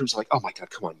unreadable in terms of like, oh my God,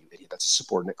 come on, you idiot. That's a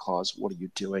subordinate clause. What are you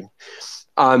doing?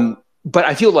 But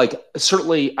I feel like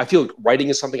writing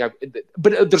is something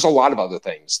but there's a lot of other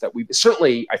things that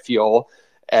I feel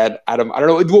And Adam, I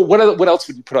don't know what else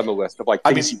would you put on the list of like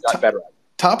things you got better at?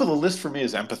 Top of the list for me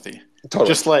is empathy. Totally.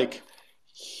 Just like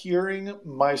hearing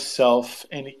myself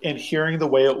and hearing the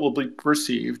way it will be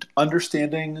perceived,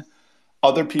 understanding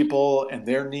other people and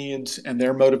their needs and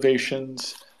their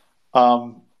motivations.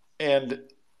 And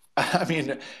I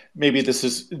mean, maybe this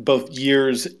is both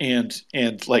years and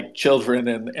like children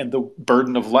and the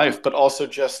burden of life, but also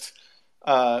just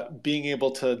being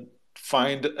able to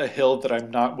find a hill that I'm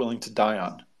not willing to die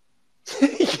on.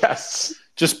 Yes.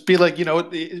 Just be like,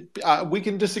 we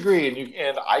can disagree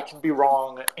and I can be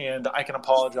wrong and I can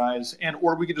apologize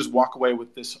or we can just walk away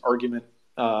with this argument,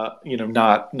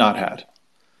 not had.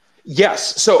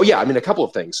 Yes. So yeah, I mean, a couple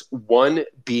of things. One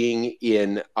being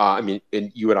and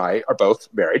you and I are both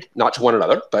married, not to one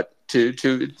another, but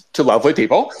to lovely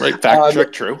people. Right. Fact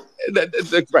check. True.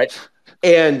 Right.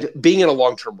 And being in a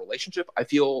long-term relationship, I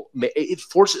feel it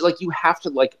forces you have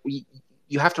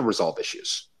to resolve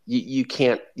issues. You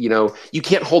can't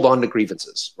hold on to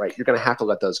grievances, right? You're going to have to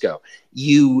let those go.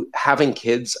 Having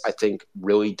kids, I think,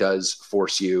 really does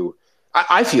force you.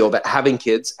 I feel that having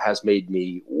kids has made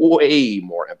me way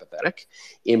more empathetic,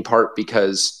 in part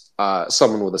because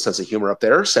someone with a sense of humor up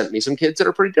there sent me some kids that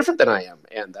are pretty different than I am.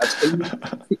 And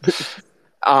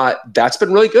that's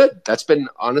been really good. That's been,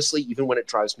 honestly, even when it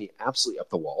drives me absolutely up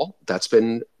the wall, that's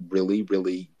been really,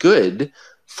 really good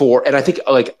and I think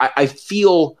I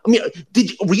feel,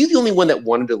 were you the only one that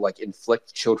wanted to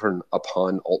inflict children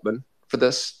upon Altman for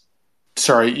this?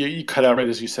 Sorry, you cut out right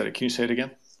as you said it. Can you say it again?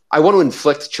 I want to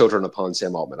inflict children upon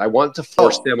Sam Altman. I want to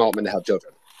force Sam Altman to have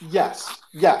children. Yes.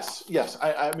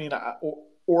 I mean,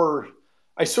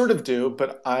 I sort of do,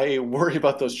 but I worry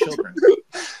about those children.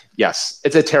 Yes,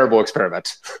 it's a terrible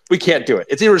experiment. We can't do it.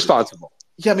 It's irresponsible.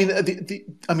 Yeah,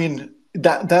 I mean,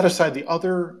 that aside, the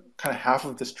other kind of half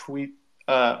of this tweet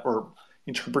or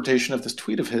interpretation of this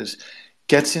tweet of his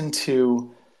gets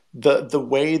into the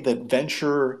way that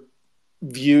venture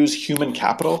views human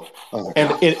capital,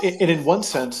 and in one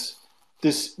sense,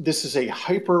 this is a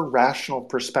hyper rational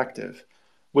perspective,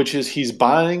 which is he's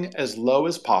buying as low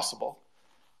as possible,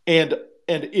 and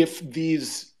if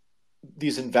these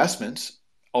investments,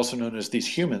 also known as these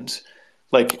humans,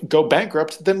 go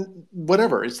bankrupt, then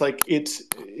whatever. It's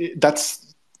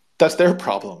that's their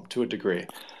problem to a degree,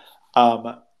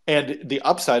 and the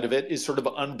upside of it is sort of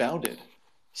unbounded.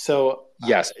 So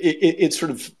yes, it sort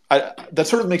of that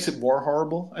sort of makes it more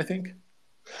horrible, I think.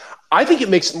 I think it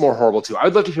makes it more horrible too. I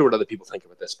would love to hear what other people think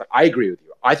about this, but I agree with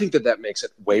you. I think that makes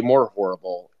it way more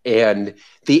horrible. And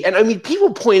I mean,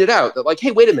 people pointed out that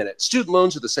hey, wait a minute, student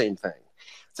loans are the same thing.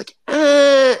 It's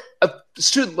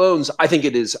student loans. I think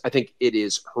it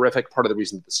is horrific. Part of the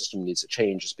reason that the system needs to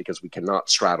change is because we cannot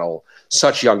straddle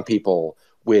such young people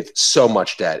with so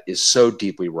much debt is so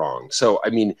deeply wrong. So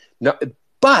I mean, no,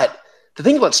 but the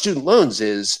thing about student loans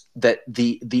is that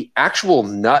the actual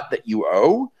nut that you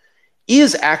owe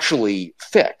is actually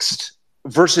fixed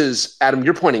versus, Adam,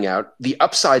 you're pointing out, the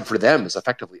upside for them is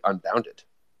effectively unbounded.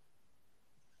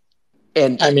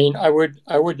 And I mean, I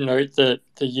would note that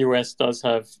the US does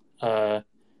have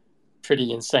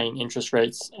pretty insane interest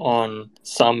rates on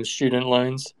some student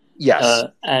loans. Yes.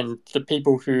 And the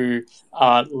people who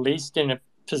are least in a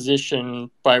position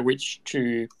by which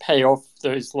to pay off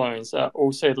those loans are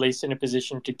also at least in a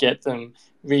position to get them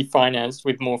refinanced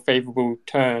with more favorable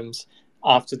terms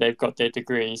after they've got their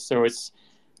degree. So it's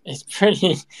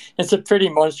a pretty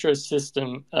monstrous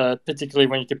system, particularly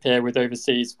when you compare with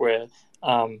overseas, where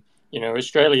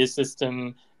Australia's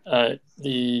system,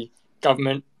 the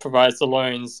government provides the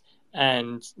loans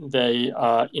and they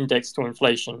are indexed to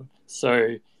inflation.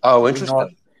 So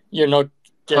interesting. You're not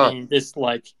getting this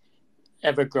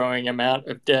ever-growing amount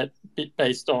of debt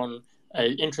based on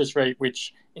a interest rate,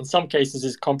 which in some cases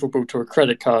is comparable to a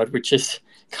credit card, which is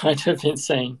kind of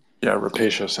insane. Yeah,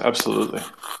 rapacious, absolutely.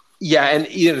 Yeah, and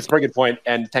Ian, it's a very good point,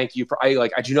 and thank you for. I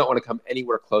do not want to come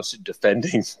anywhere close to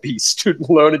defending the student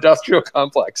loan industrial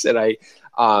complex, and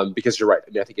because you're right.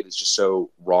 I mean, I think it is just so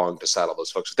wrong to saddle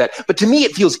those folks with that. But to me,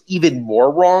 it feels even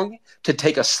more wrong to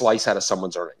take a slice out of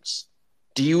someone's earnings.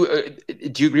 Do you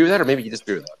agree with that, or maybe you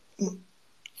disagree with that?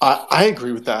 I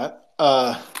agree with that,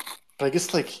 but I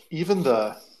guess even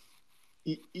the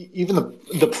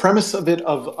premise of it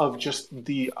of just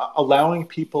the allowing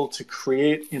people to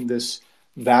create in this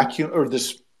vacuum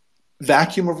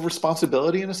of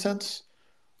responsibility in a sense,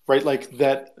 right?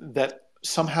 That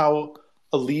somehow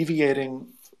alleviating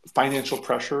financial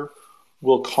pressure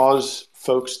will cause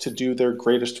folks to do their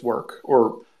greatest work,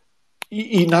 or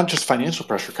not just financial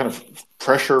pressure, kind of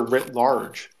pressure writ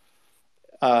large.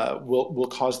 Will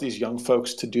cause these young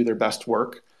folks to do their best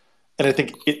work, And I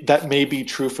think that may be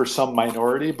true for some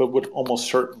minority, but would almost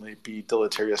certainly be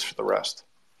deleterious for the rest.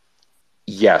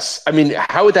 Yes. I mean,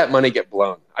 how would that money get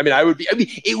blown? I mean,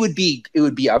 it would be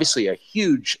obviously a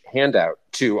huge handout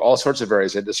to all sorts of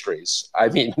various industries. I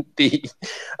mean,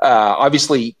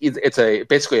 obviously it's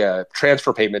basically a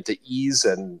transfer payment to Ease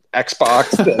and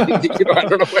Xbox. I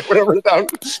don't know, whatever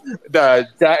the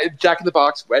Jack in the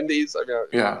Box, Wendy's. I mean,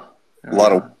 Yeah. A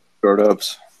lot of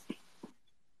startups.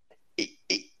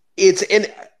 And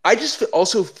I just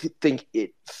also think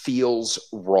it feels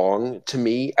wrong to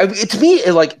me. I mean, to me,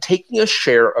 like taking a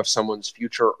share of someone's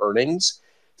future earnings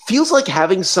feels like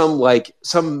having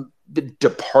some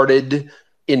departed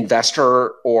investor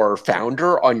or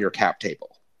founder on your cap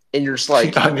table, and you're just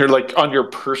like on your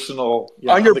personal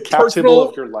on your the cap table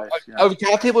of your life, of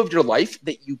cap table of your life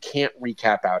that you can't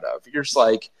recap out of. You're just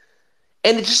like,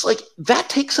 and it's just like that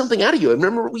takes something out of you. I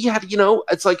remember we had,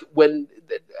 it's like when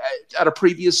at a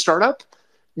previous startup,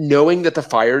 knowing that the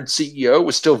fired CEO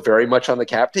was still very much on the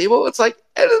cap table, it's like,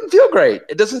 it doesn't feel great.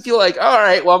 It doesn't feel like, all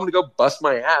right, well, I'm going to go bust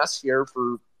my ass here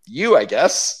for you, I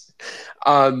guess.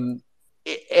 And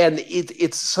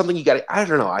it's something you got to, I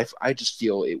don't know. I just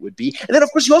feel it would be. And then,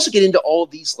 of course, you also get into all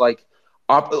of these like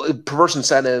perverse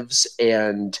incentives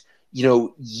and,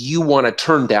 you want to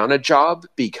turn down a job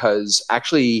because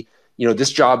actually,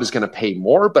 this job is going to pay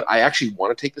more, but I actually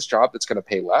want to take this job that's going to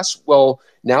pay less. Well,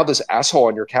 now this asshole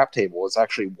on your cap table is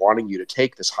actually wanting you to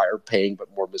take this higher paying but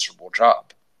more miserable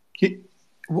job.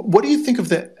 What do you think of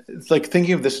that? Like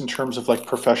thinking of this in terms of like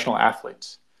professional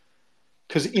athletes,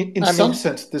 because in some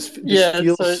sense, this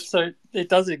feels so it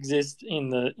does exist in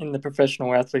the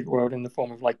professional athlete world in the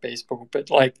form of like baseball,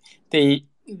 but like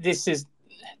this is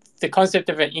the concept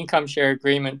of an income share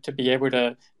agreement to be able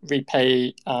to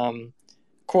repay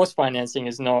course financing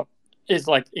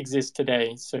exists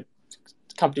today. So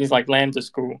companies like Lambda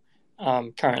School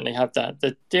currently have that.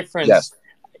 The difference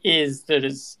is that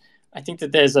I think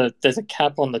that there's a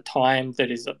cap on the time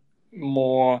that is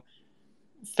more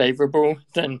favorable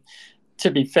than. To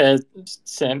be fair,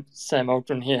 Sam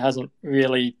Altman here hasn't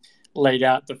really laid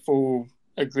out the full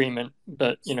agreement,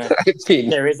 but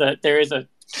there is a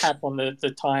cap on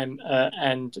the time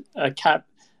and a cap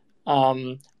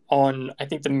on I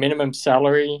think the minimum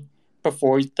salary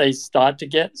before they start to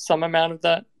get some amount of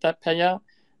that payout.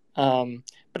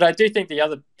 But I do think the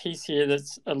other piece here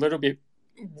that's a little bit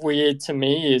weird to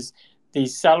me is the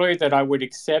salary that I would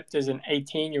accept as an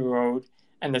 18-year-old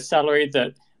and the salary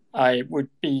that I would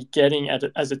be getting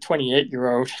as a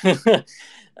 28-year-old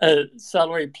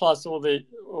salary plus all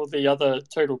the other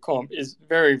total comp is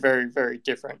very, very, very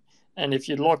different. And if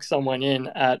you lock someone in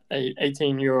at a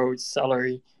 18-year-old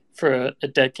salary for a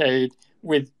decade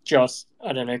with just,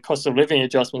 I don't know, cost of living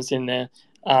adjustments in there,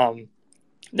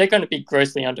 they're going to be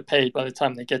grossly underpaid by the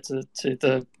time they get to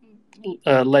the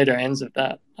later ends of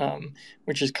that,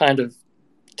 which is kind of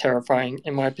terrifying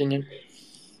in my opinion.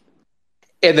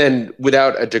 And then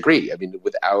without a degree, I mean,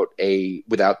 without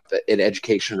an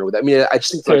education or I mean, I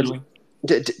just think totally.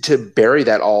 To bury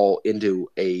that all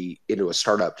into a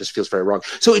startup just feels very wrong.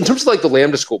 So in terms of like the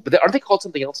Lambda School, but aren't they called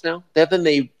something else now? Haven't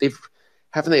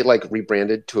they like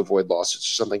rebranded to avoid lawsuits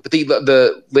or something? But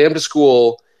the Lambda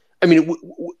School, I mean,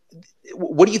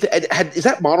 what do you think? Is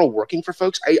that model working for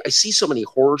folks? I see so many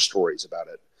horror stories about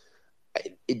it.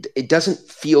 It doesn't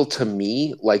feel to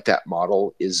me like that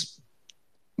model is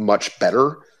much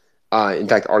better. In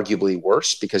fact, arguably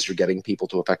worse, because you're getting people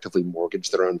to effectively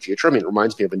mortgage their own future. I mean, it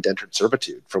reminds me of indentured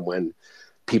servitude from when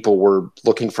people were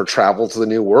looking for travel to the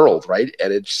new world, right?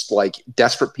 And it's like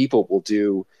desperate people will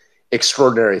do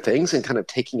extraordinary things, and kind of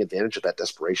taking advantage of that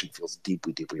desperation feels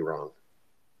deeply, deeply wrong.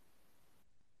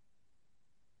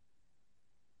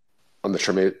 On the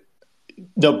term.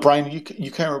 No, Brian,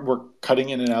 you kind of were cutting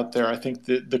in and out there. I think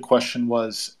the question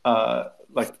was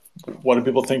like, what do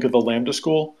people think of the Lambda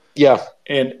School? Yeah.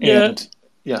 And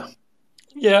yeah,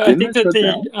 I think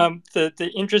that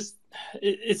the interest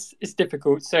is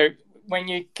difficult. So when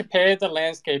you compare the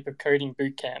landscape of coding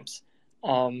boot camps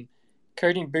that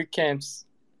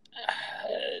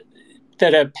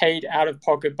are paid out of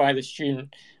pocket by the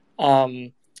student,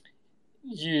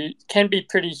 you can be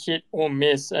pretty hit or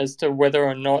miss as to whether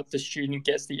or not the student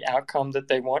gets the outcome that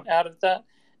they want out of that,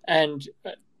 and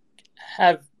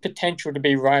have potential to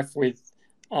be rife with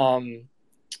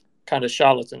kind of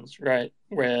charlatans, right?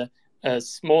 Where a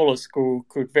smaller school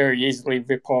could very easily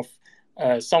rip off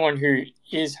someone who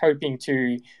is hoping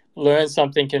to learn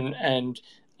something and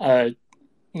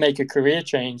make a career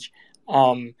change.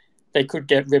 They could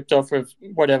get ripped off of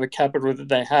whatever capital that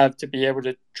they have to be able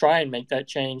to try and make that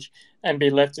change, and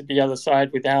be left at the other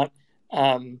side without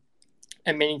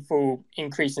a meaningful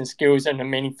increase in skills and a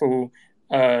meaningful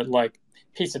like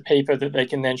piece of paper that they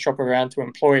can then shop around to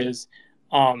employers.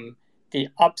 The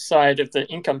upside of the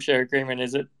income share agreement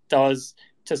is it does,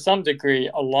 to some degree,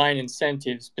 align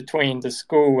incentives between the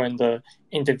school and the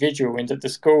individual, and that the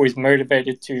school is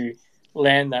motivated to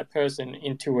land that person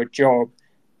into a job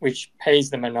which pays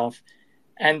them enough.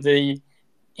 And the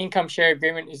income share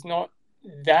agreement is not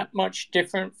that much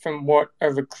different from what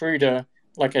a recruiter,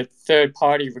 like a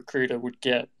third-party recruiter, would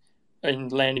get in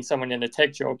landing someone in a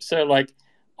tech job. So, like,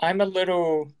 I'm a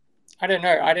little, I don't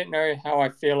know how I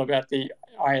feel about the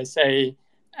ISA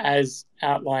as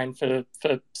outlined for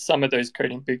some of those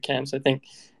coding boot camps. I think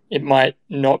it might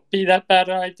not be that bad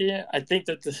an idea. I think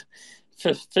that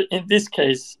for in this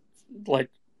case, like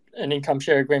an income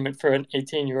share agreement for an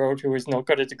 18-year-old who has not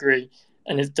got a degree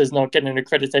and does not get an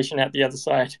accreditation out the other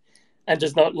side and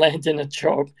does not land in a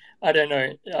job, I don't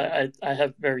know. I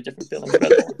have very different feelings about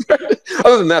that.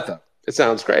 Other than that, though, it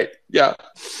sounds great. Yeah.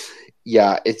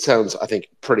 Yeah, it sounds, I think,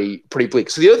 pretty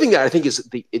bleak. So the other thing that I think is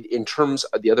in terms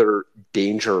of the other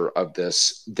danger of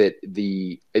this, that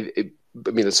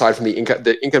aside from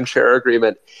the income share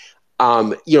agreement,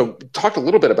 talked a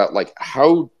little bit about like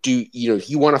how do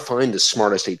you want to find the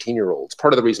smartest 18-year-olds.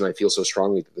 Part of the reason I feel so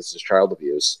strongly that this is child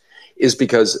abuse is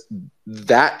because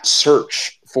that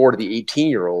search for the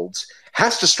 18-year-olds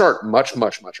has to start much,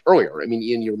 much, much earlier. I mean,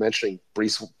 Ian, you were mentioning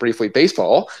briefly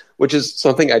baseball, which is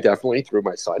something I definitely, through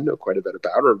my son, know quite a bit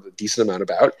about, or a decent amount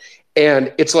about.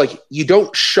 And it's like, you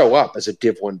don't show up as a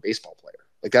Div 1 baseball player.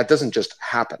 Like, that doesn't just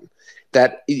happen.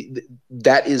 That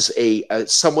is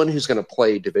someone who's going to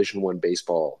play Division 1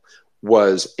 baseball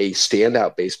was a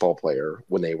standout baseball player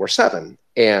when they were 7,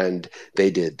 and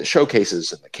they did the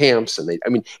showcases and the camps,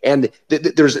 and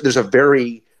there's a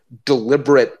very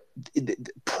deliberate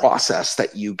process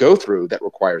that you go through that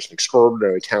requires an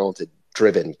extraordinarily talented,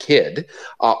 driven kid.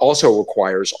 Also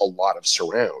requires a lot of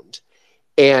surround,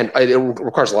 and it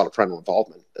requires a lot of parental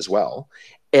involvement as well.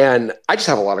 And I just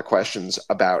have a lot of questions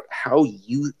about how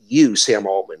you, Sam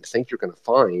Altman, think you're going to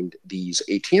find these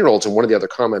 18-year-olds. And one of the other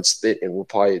comments that in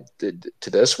reply to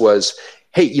this was,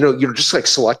 hey, you're just like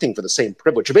selecting for the same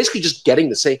privilege. You're basically just getting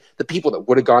the people that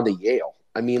would have gone to Yale.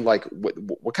 I mean, like,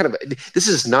 what kind of, this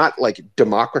is not like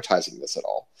democratizing this at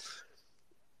all.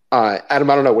 Adam,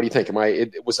 I don't know. What do you think?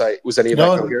 Was any of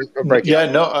that coherent?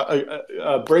 Breaking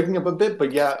up? Breaking up a bit,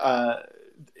 but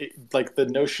like the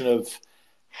notion of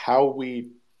how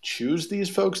we choose these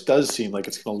folks does seem like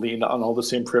it's going to lean on all the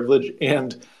same privilege.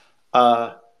 And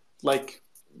like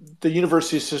the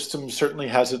university system certainly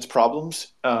has its problems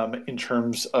in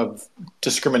terms of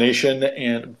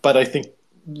discrimination, but I think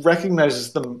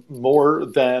recognizes them more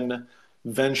than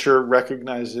venture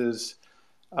recognizes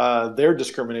their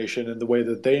discrimination in the way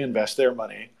that they invest their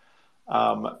money,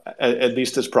 at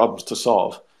least as problems to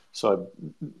solve. So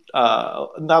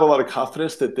not a lot of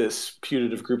confidence that this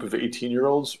putative group of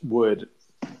 18-year-olds would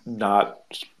not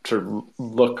sort of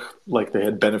look like they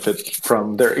had benefit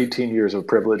from their 18 years of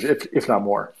privilege, if not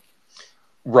more.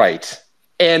 Right.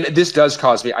 And this does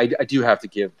cause me, I do have to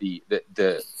give the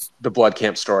blood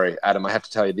camp story, Adam. I have to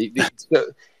tell you,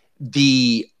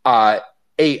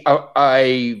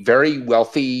 a very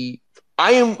wealthy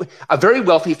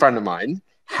friend of mine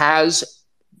has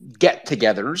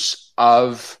get-togethers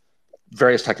of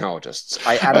various technologists.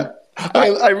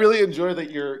 I really enjoy that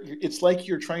it's like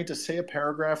you're trying to say a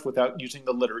paragraph without using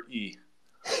the letter E.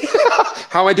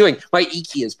 How am I doing? My E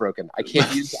key is broken. I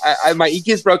can't use my E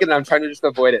key is broken and I'm trying to just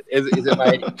avoid it. Is it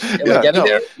my am I getting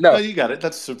there? No, you got it.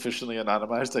 That's sufficiently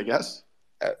anonymized, I guess.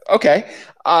 Okay.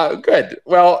 Good.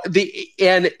 Well,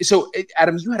 so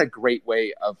Adam, you had a great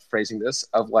way of phrasing this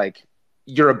of like,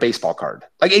 you're a baseball card.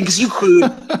 Like, because you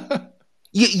could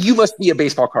you must be a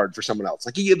baseball card for someone else.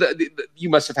 Like you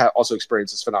must have also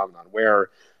experienced this phenomenon where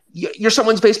you're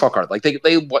someone's baseball card. Like they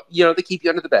keep you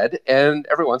under the bed, and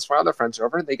every once in a while their friends are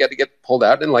over and they get to get pulled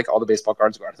out, and like all the baseball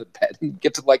cards go out of the bed and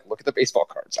get to like look at the baseball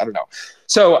cards. I don't know.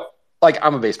 So like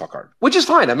I'm a baseball card, which is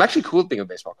fine. I'm actually cool with being a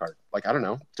baseball card. Like I don't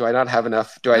know. Do I not have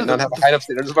enough? Do I not have a high enough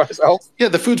standards of myself? Yeah,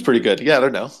 the food's pretty good. Yeah, I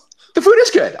don't know. The food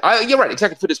is good. You're right.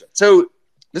 Exactly, food is good. So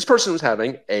this person was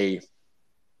having a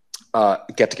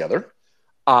get together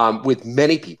with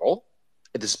many people.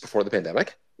 This is before the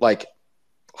pandemic, like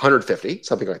 150,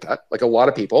 something like that. Like a lot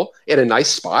of people in a nice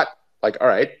spot. Like, all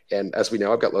right. And as we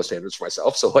know, I've got low standards for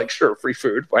myself. So like, sure, free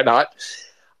food. Why not?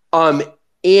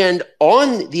 And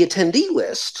on the attendee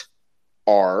list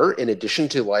are, in addition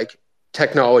to like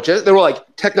technologists, there were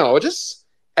like technologists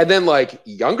and then like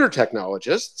younger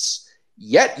technologists,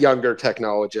 yet younger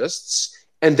technologists,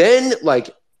 and then like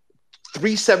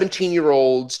 3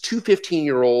 17-year-olds, 2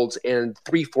 15-year-olds, and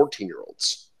 3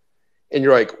 14-year-olds. And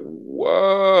you're like,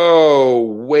 whoa,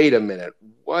 wait a minute.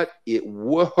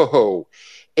 Whoa.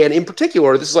 And in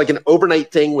particular, this is like an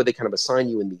overnight thing where they kind of assign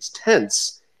you in these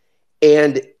tents.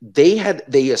 And they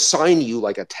assign you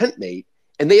like a tent mate.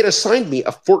 And they had assigned me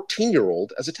a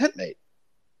 14-year-old as a tent mate.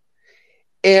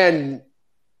 And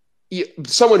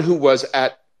someone who was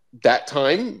at that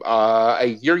time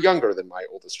a year younger than my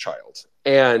oldest child.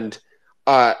 And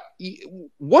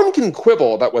one can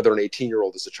quibble about whether an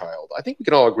 18-year-old is a child. I think we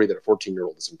can all agree that a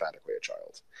 14-year-old is emphatically a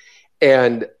child.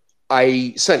 And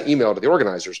I sent email to the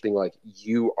organizers being like,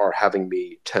 you are having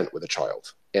me tent with a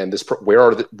child. And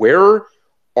where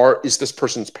is this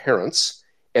person's parents?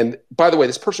 And by the way,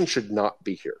 this person should not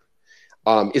be here.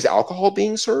 Is alcohol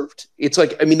being served? It's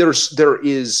like, I mean, there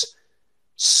is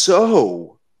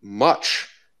so much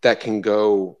that can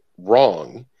go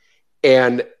wrong.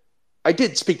 And I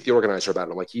did speak to the organizer about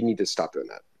it. I'm like, you need to stop doing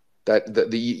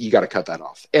that. You got to cut that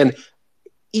off. And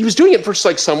he was doing it for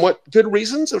like somewhat good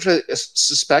reasons, which I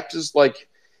suspect is like,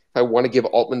 if I want to give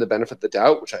Altman the benefit of the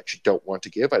doubt, which I actually don't want to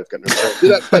give, I've got no desire to do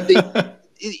that. But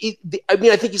I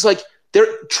mean, I think he's like,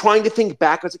 they're trying to think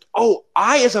back. It's like, oh,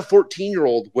 I as a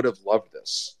 14-year-old would have loved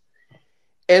this.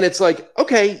 And it's like,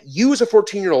 okay, you as a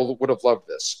 14-year-old would have loved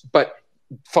this, but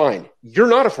fine. You're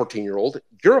not a 14-year-old.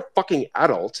 You're a fucking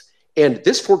adult. And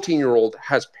this 14-year-old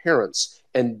has parents,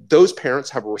 and those parents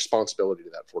have a responsibility to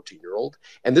that 14-year-old.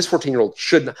 And this 14-year-old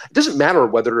shouldn't. It doesn't matter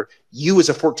whether you as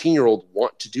a 14-year-old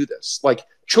want to do this. Like,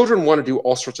 children want to do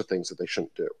all sorts of things that they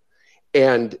shouldn't do.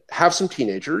 And have some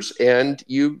teenagers, and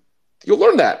you'll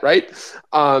learn that, right?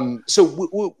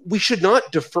 So we should not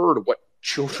defer to what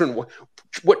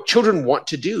children want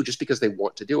to do just because they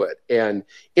want to do it. And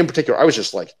in particular, I was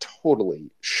just like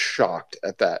totally shocked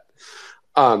at that.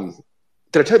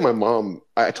 Did I tell my mom?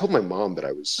 I told my mom that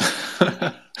I was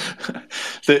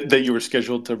that you were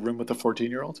scheduled to room with a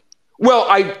 14-year-old. Well,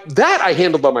 I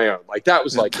handled on my own. Like, that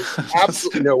was like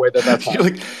absolutely no way that's you're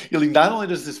like, not only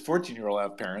does this 14-year-old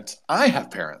have parents, I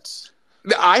have parents.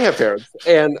 I have parents,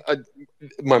 and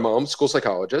my mom's school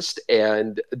psychologist,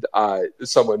 and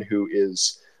someone who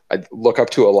I look up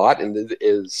to a lot and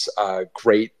is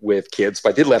great with kids. But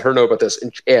I did let her know about this,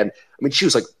 and I mean, she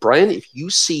was like, Brian, if you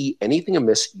see anything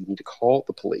amiss, you need to call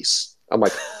the police. I'm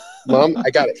like, Mom, I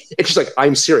got it. And she's like,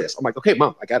 I'm serious. I'm like, okay,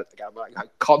 Mom, I got it. I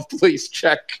called the police.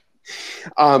 Check.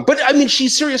 But I mean,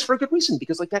 she's serious for a good reason,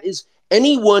 because like, that is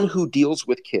anyone who deals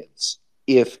with kids,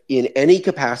 if in any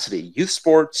capacity, youth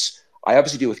sports. I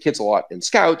obviously deal with kids a lot in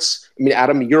scouts. I mean,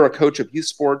 Adam, you're a coach of youth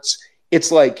sports.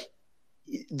 It's like,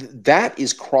 that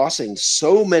is crossing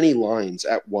so many lines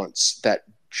at once that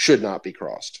should not be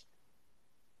crossed.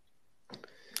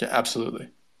 Yeah, absolutely.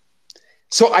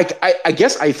 So I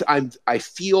guess I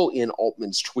feel in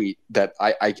Altman's tweet that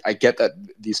I get that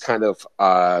these kind of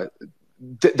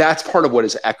that's part of what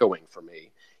is echoing for me,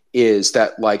 is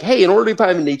that like, hey, in order to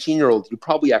find an 18-year-old, you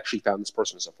probably actually found this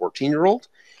person as a 14-year-old.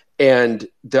 And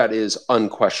that is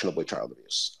unquestionably child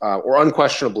abuse, or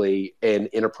unquestionably an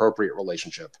inappropriate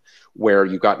relationship where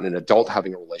you've gotten an adult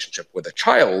having a relationship with a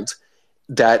child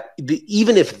that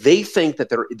even if they think that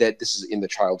this is in the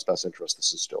child's best interest,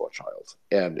 this is still a child.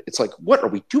 And it's like, what are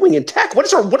we doing in tech? What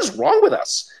is wrong with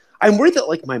us? I'm worried that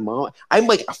like I'm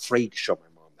like afraid to show my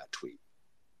mom that tweet.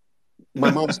 My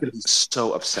mom's going to be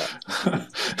so upset.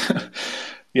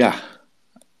 Yeah,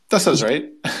 that sounds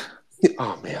right.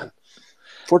 Oh man.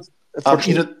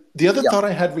 The other thought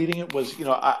I had reading it was,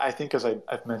 I think, as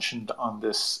I've mentioned on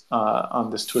this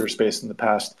Twitter space in the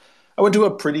past, I went to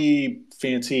a pretty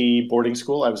fancy boarding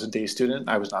school. I was a day student.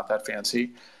 I was not that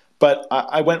fancy, but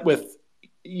I went with,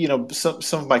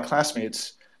 some of my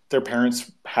classmates. Their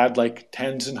parents had like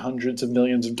tens and hundreds of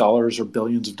millions of dollars or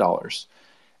billions of dollars,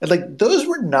 and like those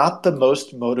were not the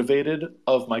most motivated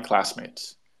of my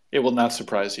classmates. It will not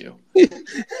surprise you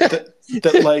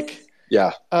that like.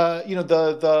 Yeah.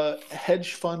 The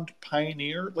hedge fund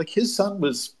pioneer, like his son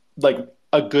was like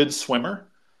a good swimmer,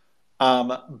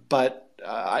 but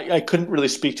I couldn't really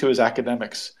speak to his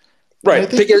academics. Right.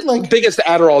 Biggest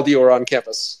Adderall dealer on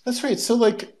campus. That's right. So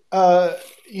like,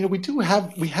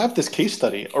 we have this case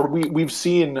study, or we've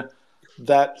seen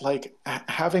that like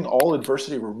having all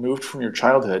adversity removed from your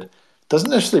childhood doesn't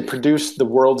necessarily produce the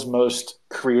world's most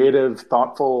creative,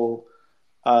 thoughtful,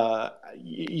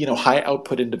 high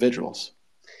output individuals.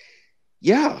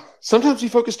 Yeah. Sometimes we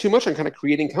focus too much on kind of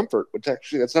creating comfort, which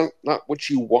actually that's not what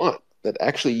you want. That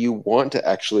actually you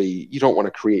don't want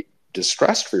to create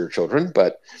distress for your children,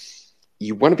 but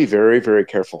you want to be very, very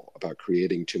careful about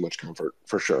creating too much comfort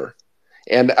for sure.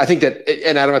 And I think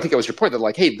and Adam, I think that was your point, that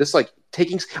like, hey, this like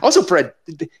taking also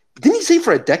didn't he say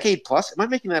for a decade plus? Am I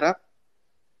making that up?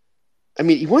 I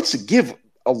mean, he wants to give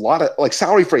a lot of like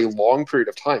salary for a long period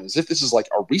of time, as if this is like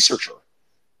a researcher.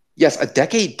 Yes, a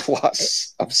decade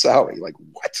plus of salary. Like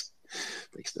what?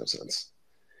 Makes no sense.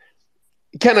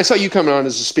 Ken, I saw you coming on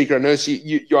as a speaker. I noticed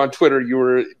you on Twitter. You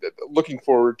were looking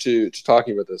forward to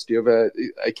talking about this. Do you have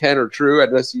a Ken or Drew? I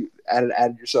noticed you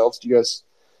added yourselves. Do you guys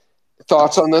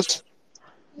thoughts on this?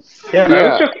 Yeah, I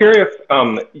was just curious.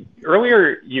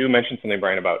 Earlier, you mentioned something,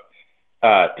 Brian, about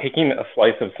taking a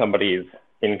slice of somebody's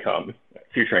income,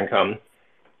 future income,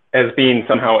 as being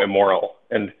somehow immoral.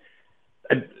 And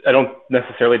I don't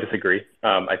necessarily disagree.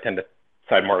 I tend to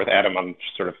side more with Adam on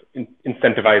sort of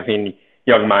incentivizing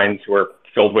young minds who are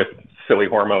filled with silly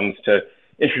hormones to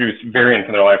introduce variance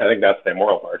in their life. I think that's the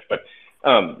immoral part. But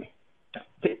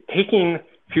taking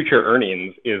future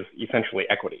earnings is essentially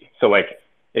equity. So like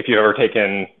if you've ever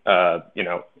taken,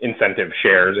 incentive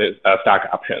shares, stock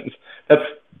options, that's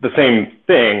the same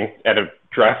thing at a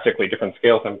drastically different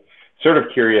scale. So I'm sort of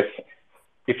curious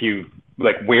if you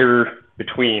like where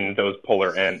between those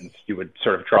polar ends you would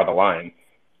sort of draw the line.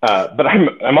 But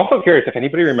I'm also curious if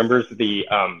anybody remembers the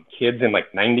kids in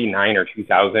like 99 or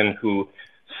 2000 who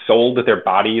sold their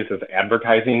bodies as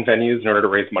advertising venues in order to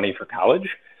raise money for college,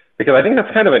 because I think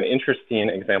that's kind of an interesting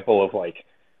example of like,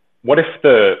 what if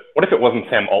it wasn't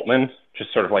Sam Altman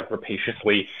just sort of like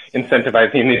rapaciously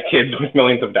incentivizing these kids with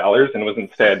millions of dollars, and it was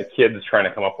instead kids trying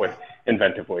to come up with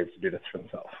inventive ways to do this for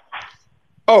themselves?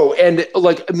 Oh, and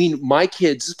like, I mean, my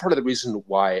kids, this is part of the reason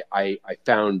why I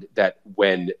found that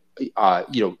when,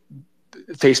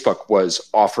 Facebook was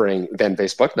offering, then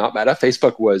Facebook, not Meta,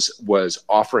 Facebook was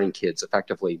offering kids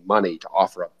effectively money to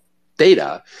offer up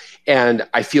data. And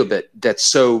I feel that that's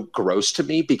so gross to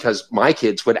me because my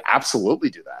kids would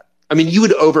absolutely do that. I mean, you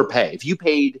would overpay. If you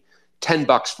paid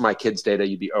 $10 for my kids' data,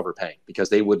 you'd be overpaying because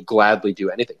they would gladly do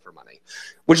anything for money,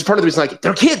 which is part of the reason, like,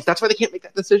 they're kids. That's why they can't make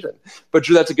that decision. But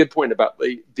Drew, that's a good point about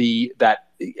that,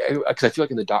 because I feel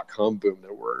like in the .com boom,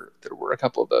 there were a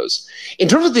couple of those. In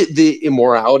terms of the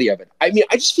immorality of it, I mean,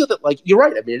 I just feel that, like, you're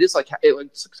right. I mean, it is like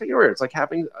it's like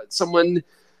having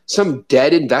some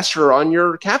dead investor on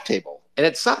your cap table, and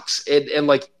it sucks. And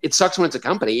like, it sucks when it's a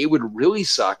company. It would really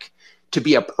suck to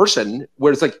be a person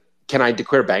where it's like, can I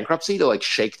declare bankruptcy to like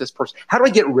shake this person? How do I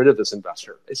get rid of this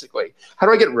investor? Basically, how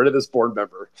do I get rid of this board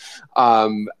member?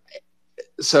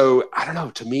 So I don't know.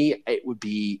 To me, it would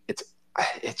be it's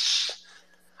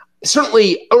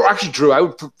certainly. Or actually, Drew, I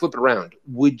would flip it around.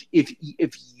 Would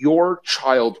if your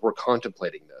child were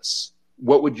contemplating this,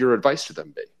 what would your advice to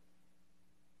them be?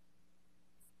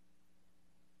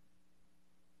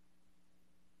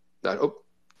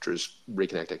 Drew's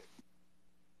reconnecting.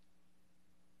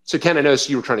 So Ken, I noticed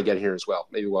you were trying to get here as well.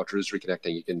 Maybe while Drew's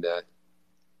reconnecting, you can.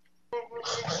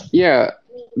 Yeah,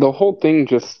 the whole thing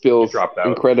just feels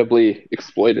incredibly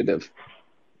exploitative.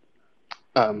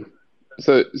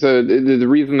 So the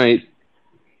reason I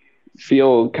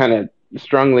feel kind of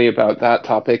strongly about that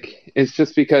topic is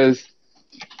just because,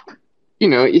 you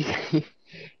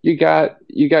got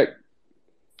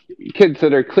kids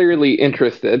that are clearly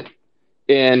interested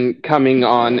in coming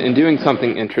on and doing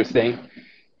something interesting,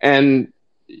 and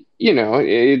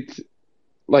it's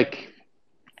like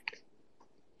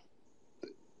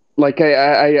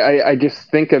I just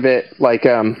think of it like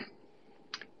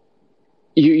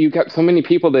you got so many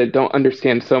people that don't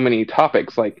understand so many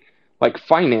topics like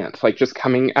finance, like just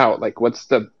coming out, like what's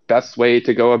the best way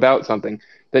to go about something.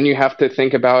 Then you have to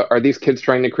think about, are these kids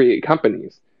trying to create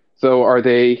companies? So are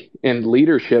they in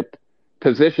leadership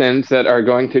positions that are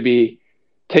going to be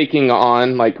taking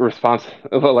on like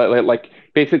like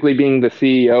basically being the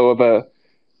CEO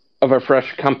of a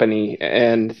fresh company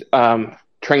and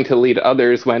trying to lead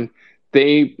others when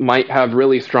they might have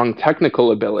really strong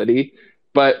technical ability,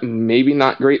 but maybe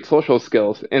not great social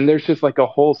skills. And there's just like a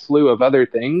whole slew of other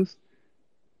things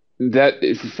that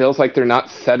it feels like they're not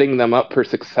setting them up for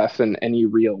success in any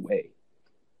real way.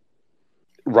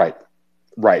 Right.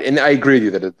 And I agree with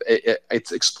you that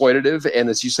it's exploitative. And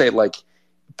as you say, like,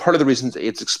 part of the reason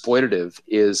it's exploitative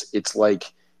is it's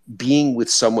like being with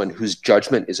someone whose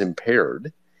judgment is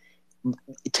impaired.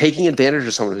 Taking advantage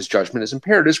of someone whose judgment is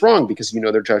impaired is wrong because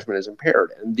their judgment is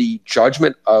impaired. And the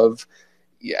judgment of,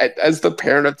 as the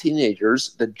parent of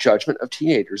teenagers, the judgment of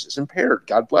teenagers is impaired.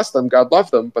 God bless them, God love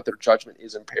them, but their judgment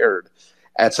is impaired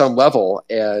at some level.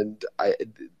 And I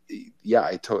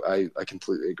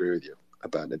completely agree with you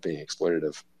about it being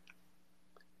exploitative.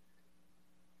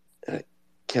 And I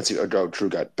can't see. Oh, Drew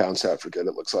got bounced out for good,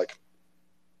 it looks like.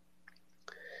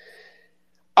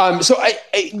 So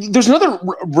there's another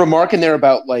remark in there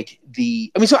about like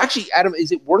so actually, Adam,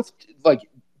 is it worth like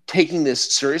taking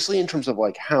this seriously in terms of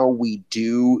like how we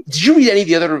do? Did you read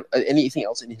anything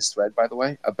else in his thread, by the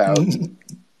way, about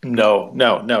No.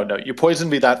 You poisoned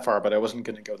me that far, but I wasn't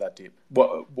going to go that deep.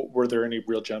 Were there any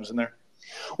real gems in there?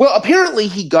 Well, apparently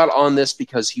he got on this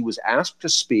because he was asked to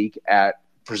speak at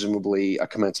presumably a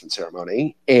commencement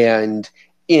ceremony. And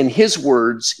in his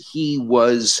words, he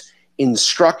was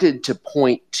instructed to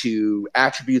point to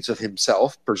attributes of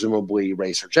himself, presumably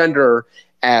race or gender,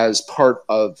 as part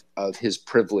of his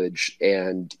privilege.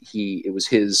 And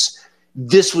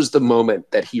this was the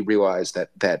moment that he realized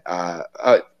that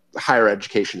higher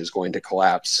education is going to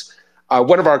collapse.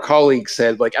 One of our colleagues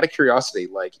said, like, out of curiosity,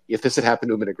 like, if this had happened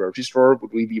to him in a grocery store,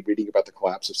 would we be reading about the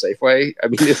collapse of Safeway? I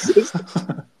mean,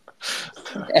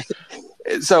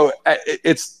 so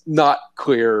it's not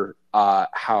clear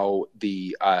how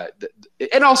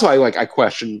and also I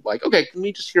question, like, okay, can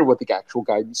we just hear what the actual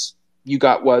guidance you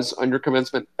got was on your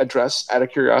commencement address out of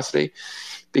curiosity?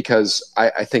 Because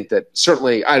I think that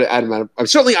certainly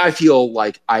I feel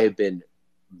like I have been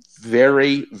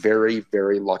very, very,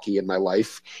 very lucky in my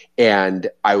life, and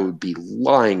I would be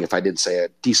lying if I didn't say a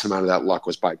decent amount of that luck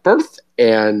was by birth,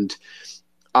 and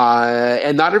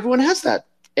not everyone has that,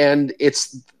 and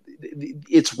it's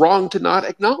wrong to not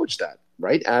acknowledge that,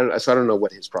 right? So I don't know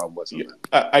what his problem was.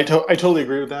 I totally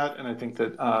agree with that, and I think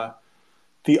that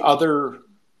the other,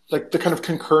 like, the kind of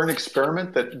concurrent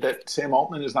experiment that Sam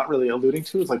Altman is not really alluding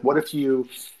to is, like, what if you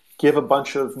give a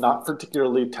bunch of not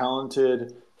particularly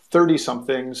talented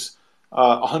 30-somethings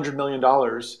 $100 million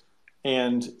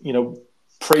and,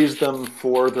 praise them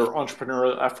for their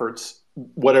entrepreneurial efforts,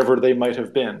 whatever they might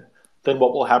have been, then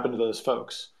what will happen to those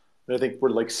folks? And I think we're,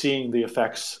 like, seeing the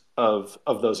effects of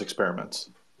those experiments.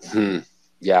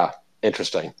 Yeah,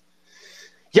 interesting.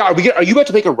 Yeah, are you about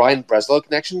to make a Ryan Breslow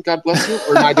connection? God bless you,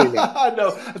 or am I doing that? No,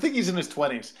 I think he's in his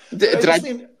 20s.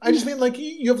 I just mean, like,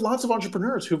 you have lots of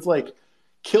entrepreneurs who've, like,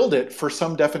 killed it for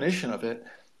some definition of it,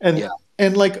 and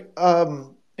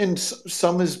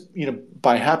some is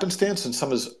by happenstance, and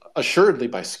some is assuredly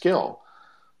by skill,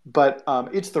 but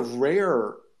it's the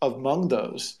rare among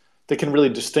those that can really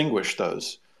distinguish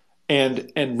those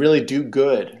and really do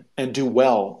good and do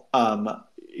well,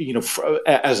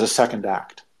 as a second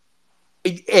act.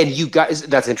 And you guys,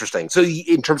 that's interesting. So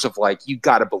in terms of, like, you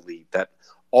got to believe that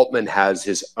Altman has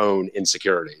his own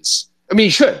insecurities. I mean,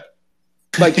 he should.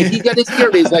 Like, if he's got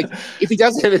insecurities, like, if he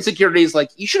doesn't have insecurities,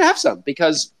 like, you should have some,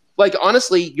 because, like,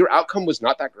 honestly, your outcome was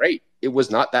not that great. It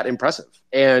was not that impressive,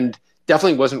 and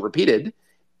definitely wasn't repeated.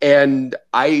 And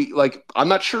I'm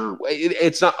not sure.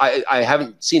 It's not. I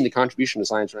haven't seen the contribution to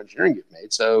science or engineering you've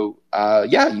made. So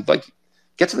you'd, like,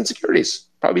 get some insecurities.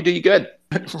 Probably do you good.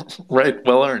 Right.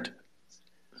 Well earned.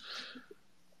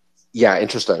 Yeah,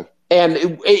 interesting. And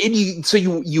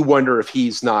you wonder if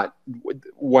he's not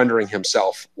wondering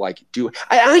himself, like,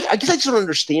 I guess I just don't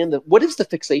understand that. What is the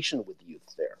fixation with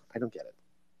youth there? I don't get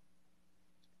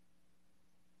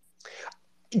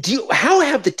it. How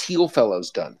have the Teal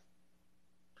Fellows done?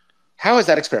 How has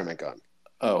that experiment gone?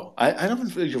 Oh, I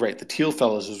don't. You're right. The Teal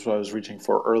Fellows is what I was reaching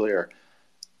for earlier.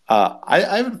 I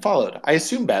haven't followed. I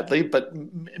assume badly, but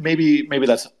maybe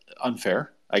that's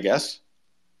unfair, I guess.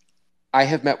 I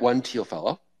have met one Teal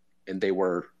Fellow, and they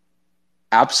were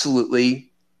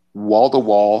absolutely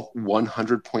wall-to-wall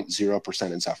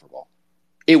 100.0% insufferable.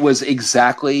 It was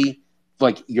exactly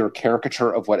like your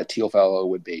caricature of what a Teal Fellow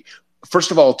would be.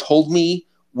 First of all, told me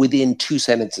within 2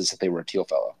 sentences that they were a Teal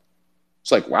Fellow.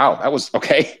 It's like, wow, that was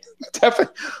okay.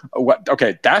 Definitely.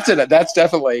 Okay, that's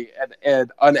definitely an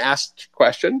unasked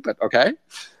question, but okay.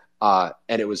 And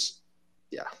it was,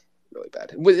 really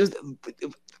bad.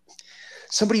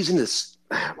 Somebody who's in this,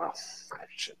 well, I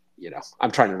should,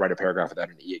 I'm trying to write a paragraph without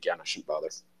an E again. I shouldn't bother.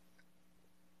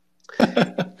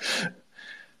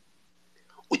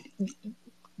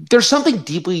 There's something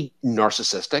deeply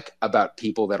narcissistic about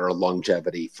people that are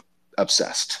longevity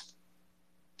obsessed.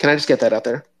 Can I just get that out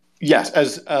there? Yes,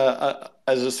 as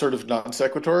a sort of non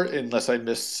sequitur, unless I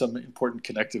missed some important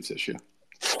connectives issue.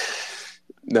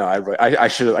 No, I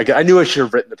should have. I knew I should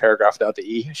have written the paragraph without the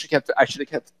E. I should have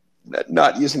kept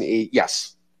not using the E.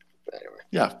 Yes. Anyway.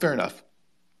 Yeah, fair enough.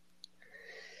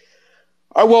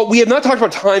 Well, we have not talked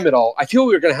about time at all. I feel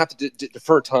we're going to have to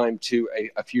defer time to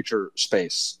a future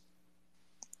space.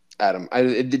 Adam,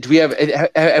 do we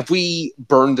have we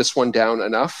burned this one down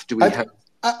enough? Do we have?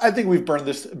 I think we've burned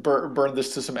this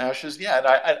to some ashes. Yeah,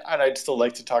 and I'd still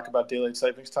like to talk about daylight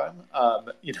savings time.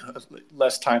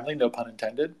 Less timely, no pun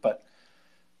intended, but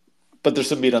there's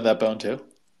some meat on that bone too.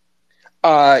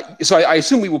 So I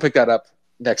assume we will pick that up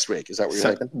next week. Is that what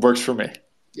you're thinking? Works for me.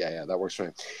 Yeah, that works for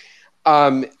me.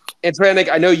 And so,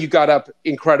 Nick, I know you got up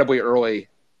incredibly early.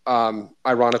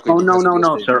 Ironically. Oh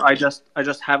no, sir. I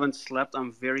just haven't slept.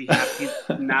 I'm very happy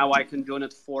now. I can join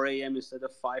at 4 a.m. instead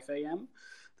of 5 a.m.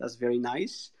 That's very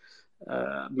nice.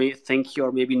 May thank you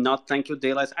or maybe not thank you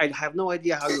daylight. I have no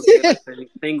idea how your daylight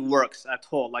thing works at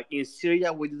all. Like in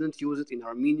Syria, we didn't use it. In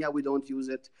Armenia, we don't use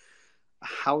it.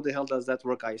 How the hell does that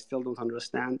work? I still don't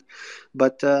understand.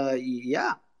 But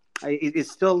yeah, it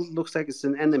still looks like it's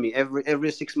an enemy.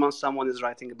 Every 6 months, someone is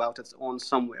writing about it on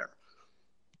somewhere.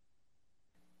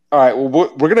 All right. Well,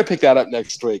 we're going to pick that up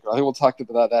next week. I think we'll talk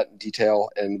about that in detail,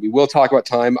 and we will talk about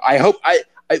time. I hope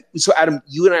so Adam,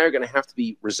 you and I are going to have to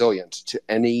be resilient to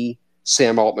any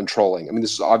Sam Altman trolling. I mean,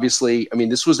 this is obviously. I mean,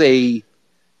 was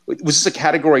this a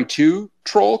category 2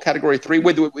 troll, category 3?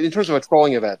 In terms of a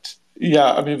trolling event.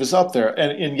 Yeah, I mean, it was up there,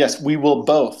 and yes, we will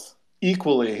both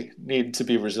equally need to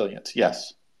be resilient.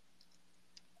 Yes.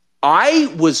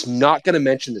 I was not going to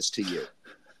mention this to you.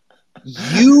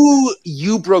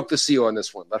 You broke the seal on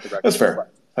this one. Let the record. That's fair.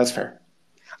 That's fair.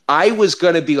 I was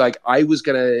going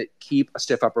to keep a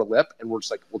stiff upper lip, and we're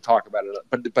just like, we'll talk about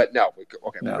it. But no,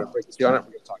 okay, No. we're going to break the seal on it. We're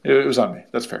going to talk about It was on me.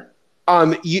 That's fair.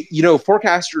 You know,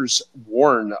 forecasters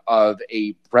warn of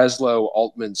a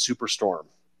Breslow-Altman superstorm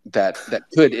that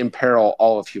could imperil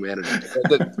all of humanity.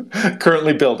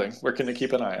 Currently building. We're going to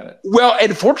keep an eye on it. Well,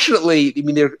 and fortunately, I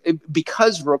mean,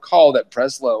 because recall that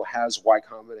Breslow has Y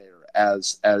Combinator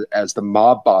as the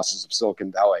mob bosses of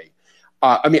Silicon Valley.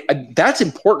 I mean, that's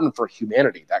important for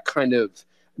humanity. That kind of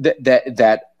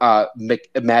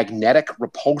magnetic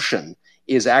repulsion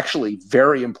is actually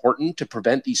very important to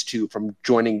prevent these two from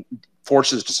joining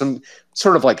forces to some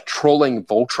sort of like trolling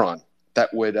Voltron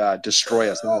that would destroy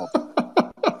us all.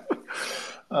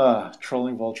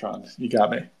 Trolling Voltron. You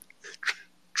got me.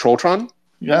 Trolltron?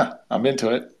 Yeah, I'm into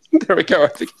it. There we go. I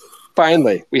think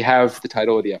finally we have the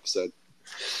title of the episode.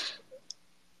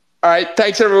 All right.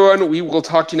 Thanks, everyone. We will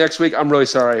talk to you next week. I'm really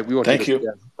sorry. We won't. Thank you.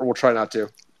 Again, or we'll try not to.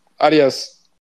 Adios.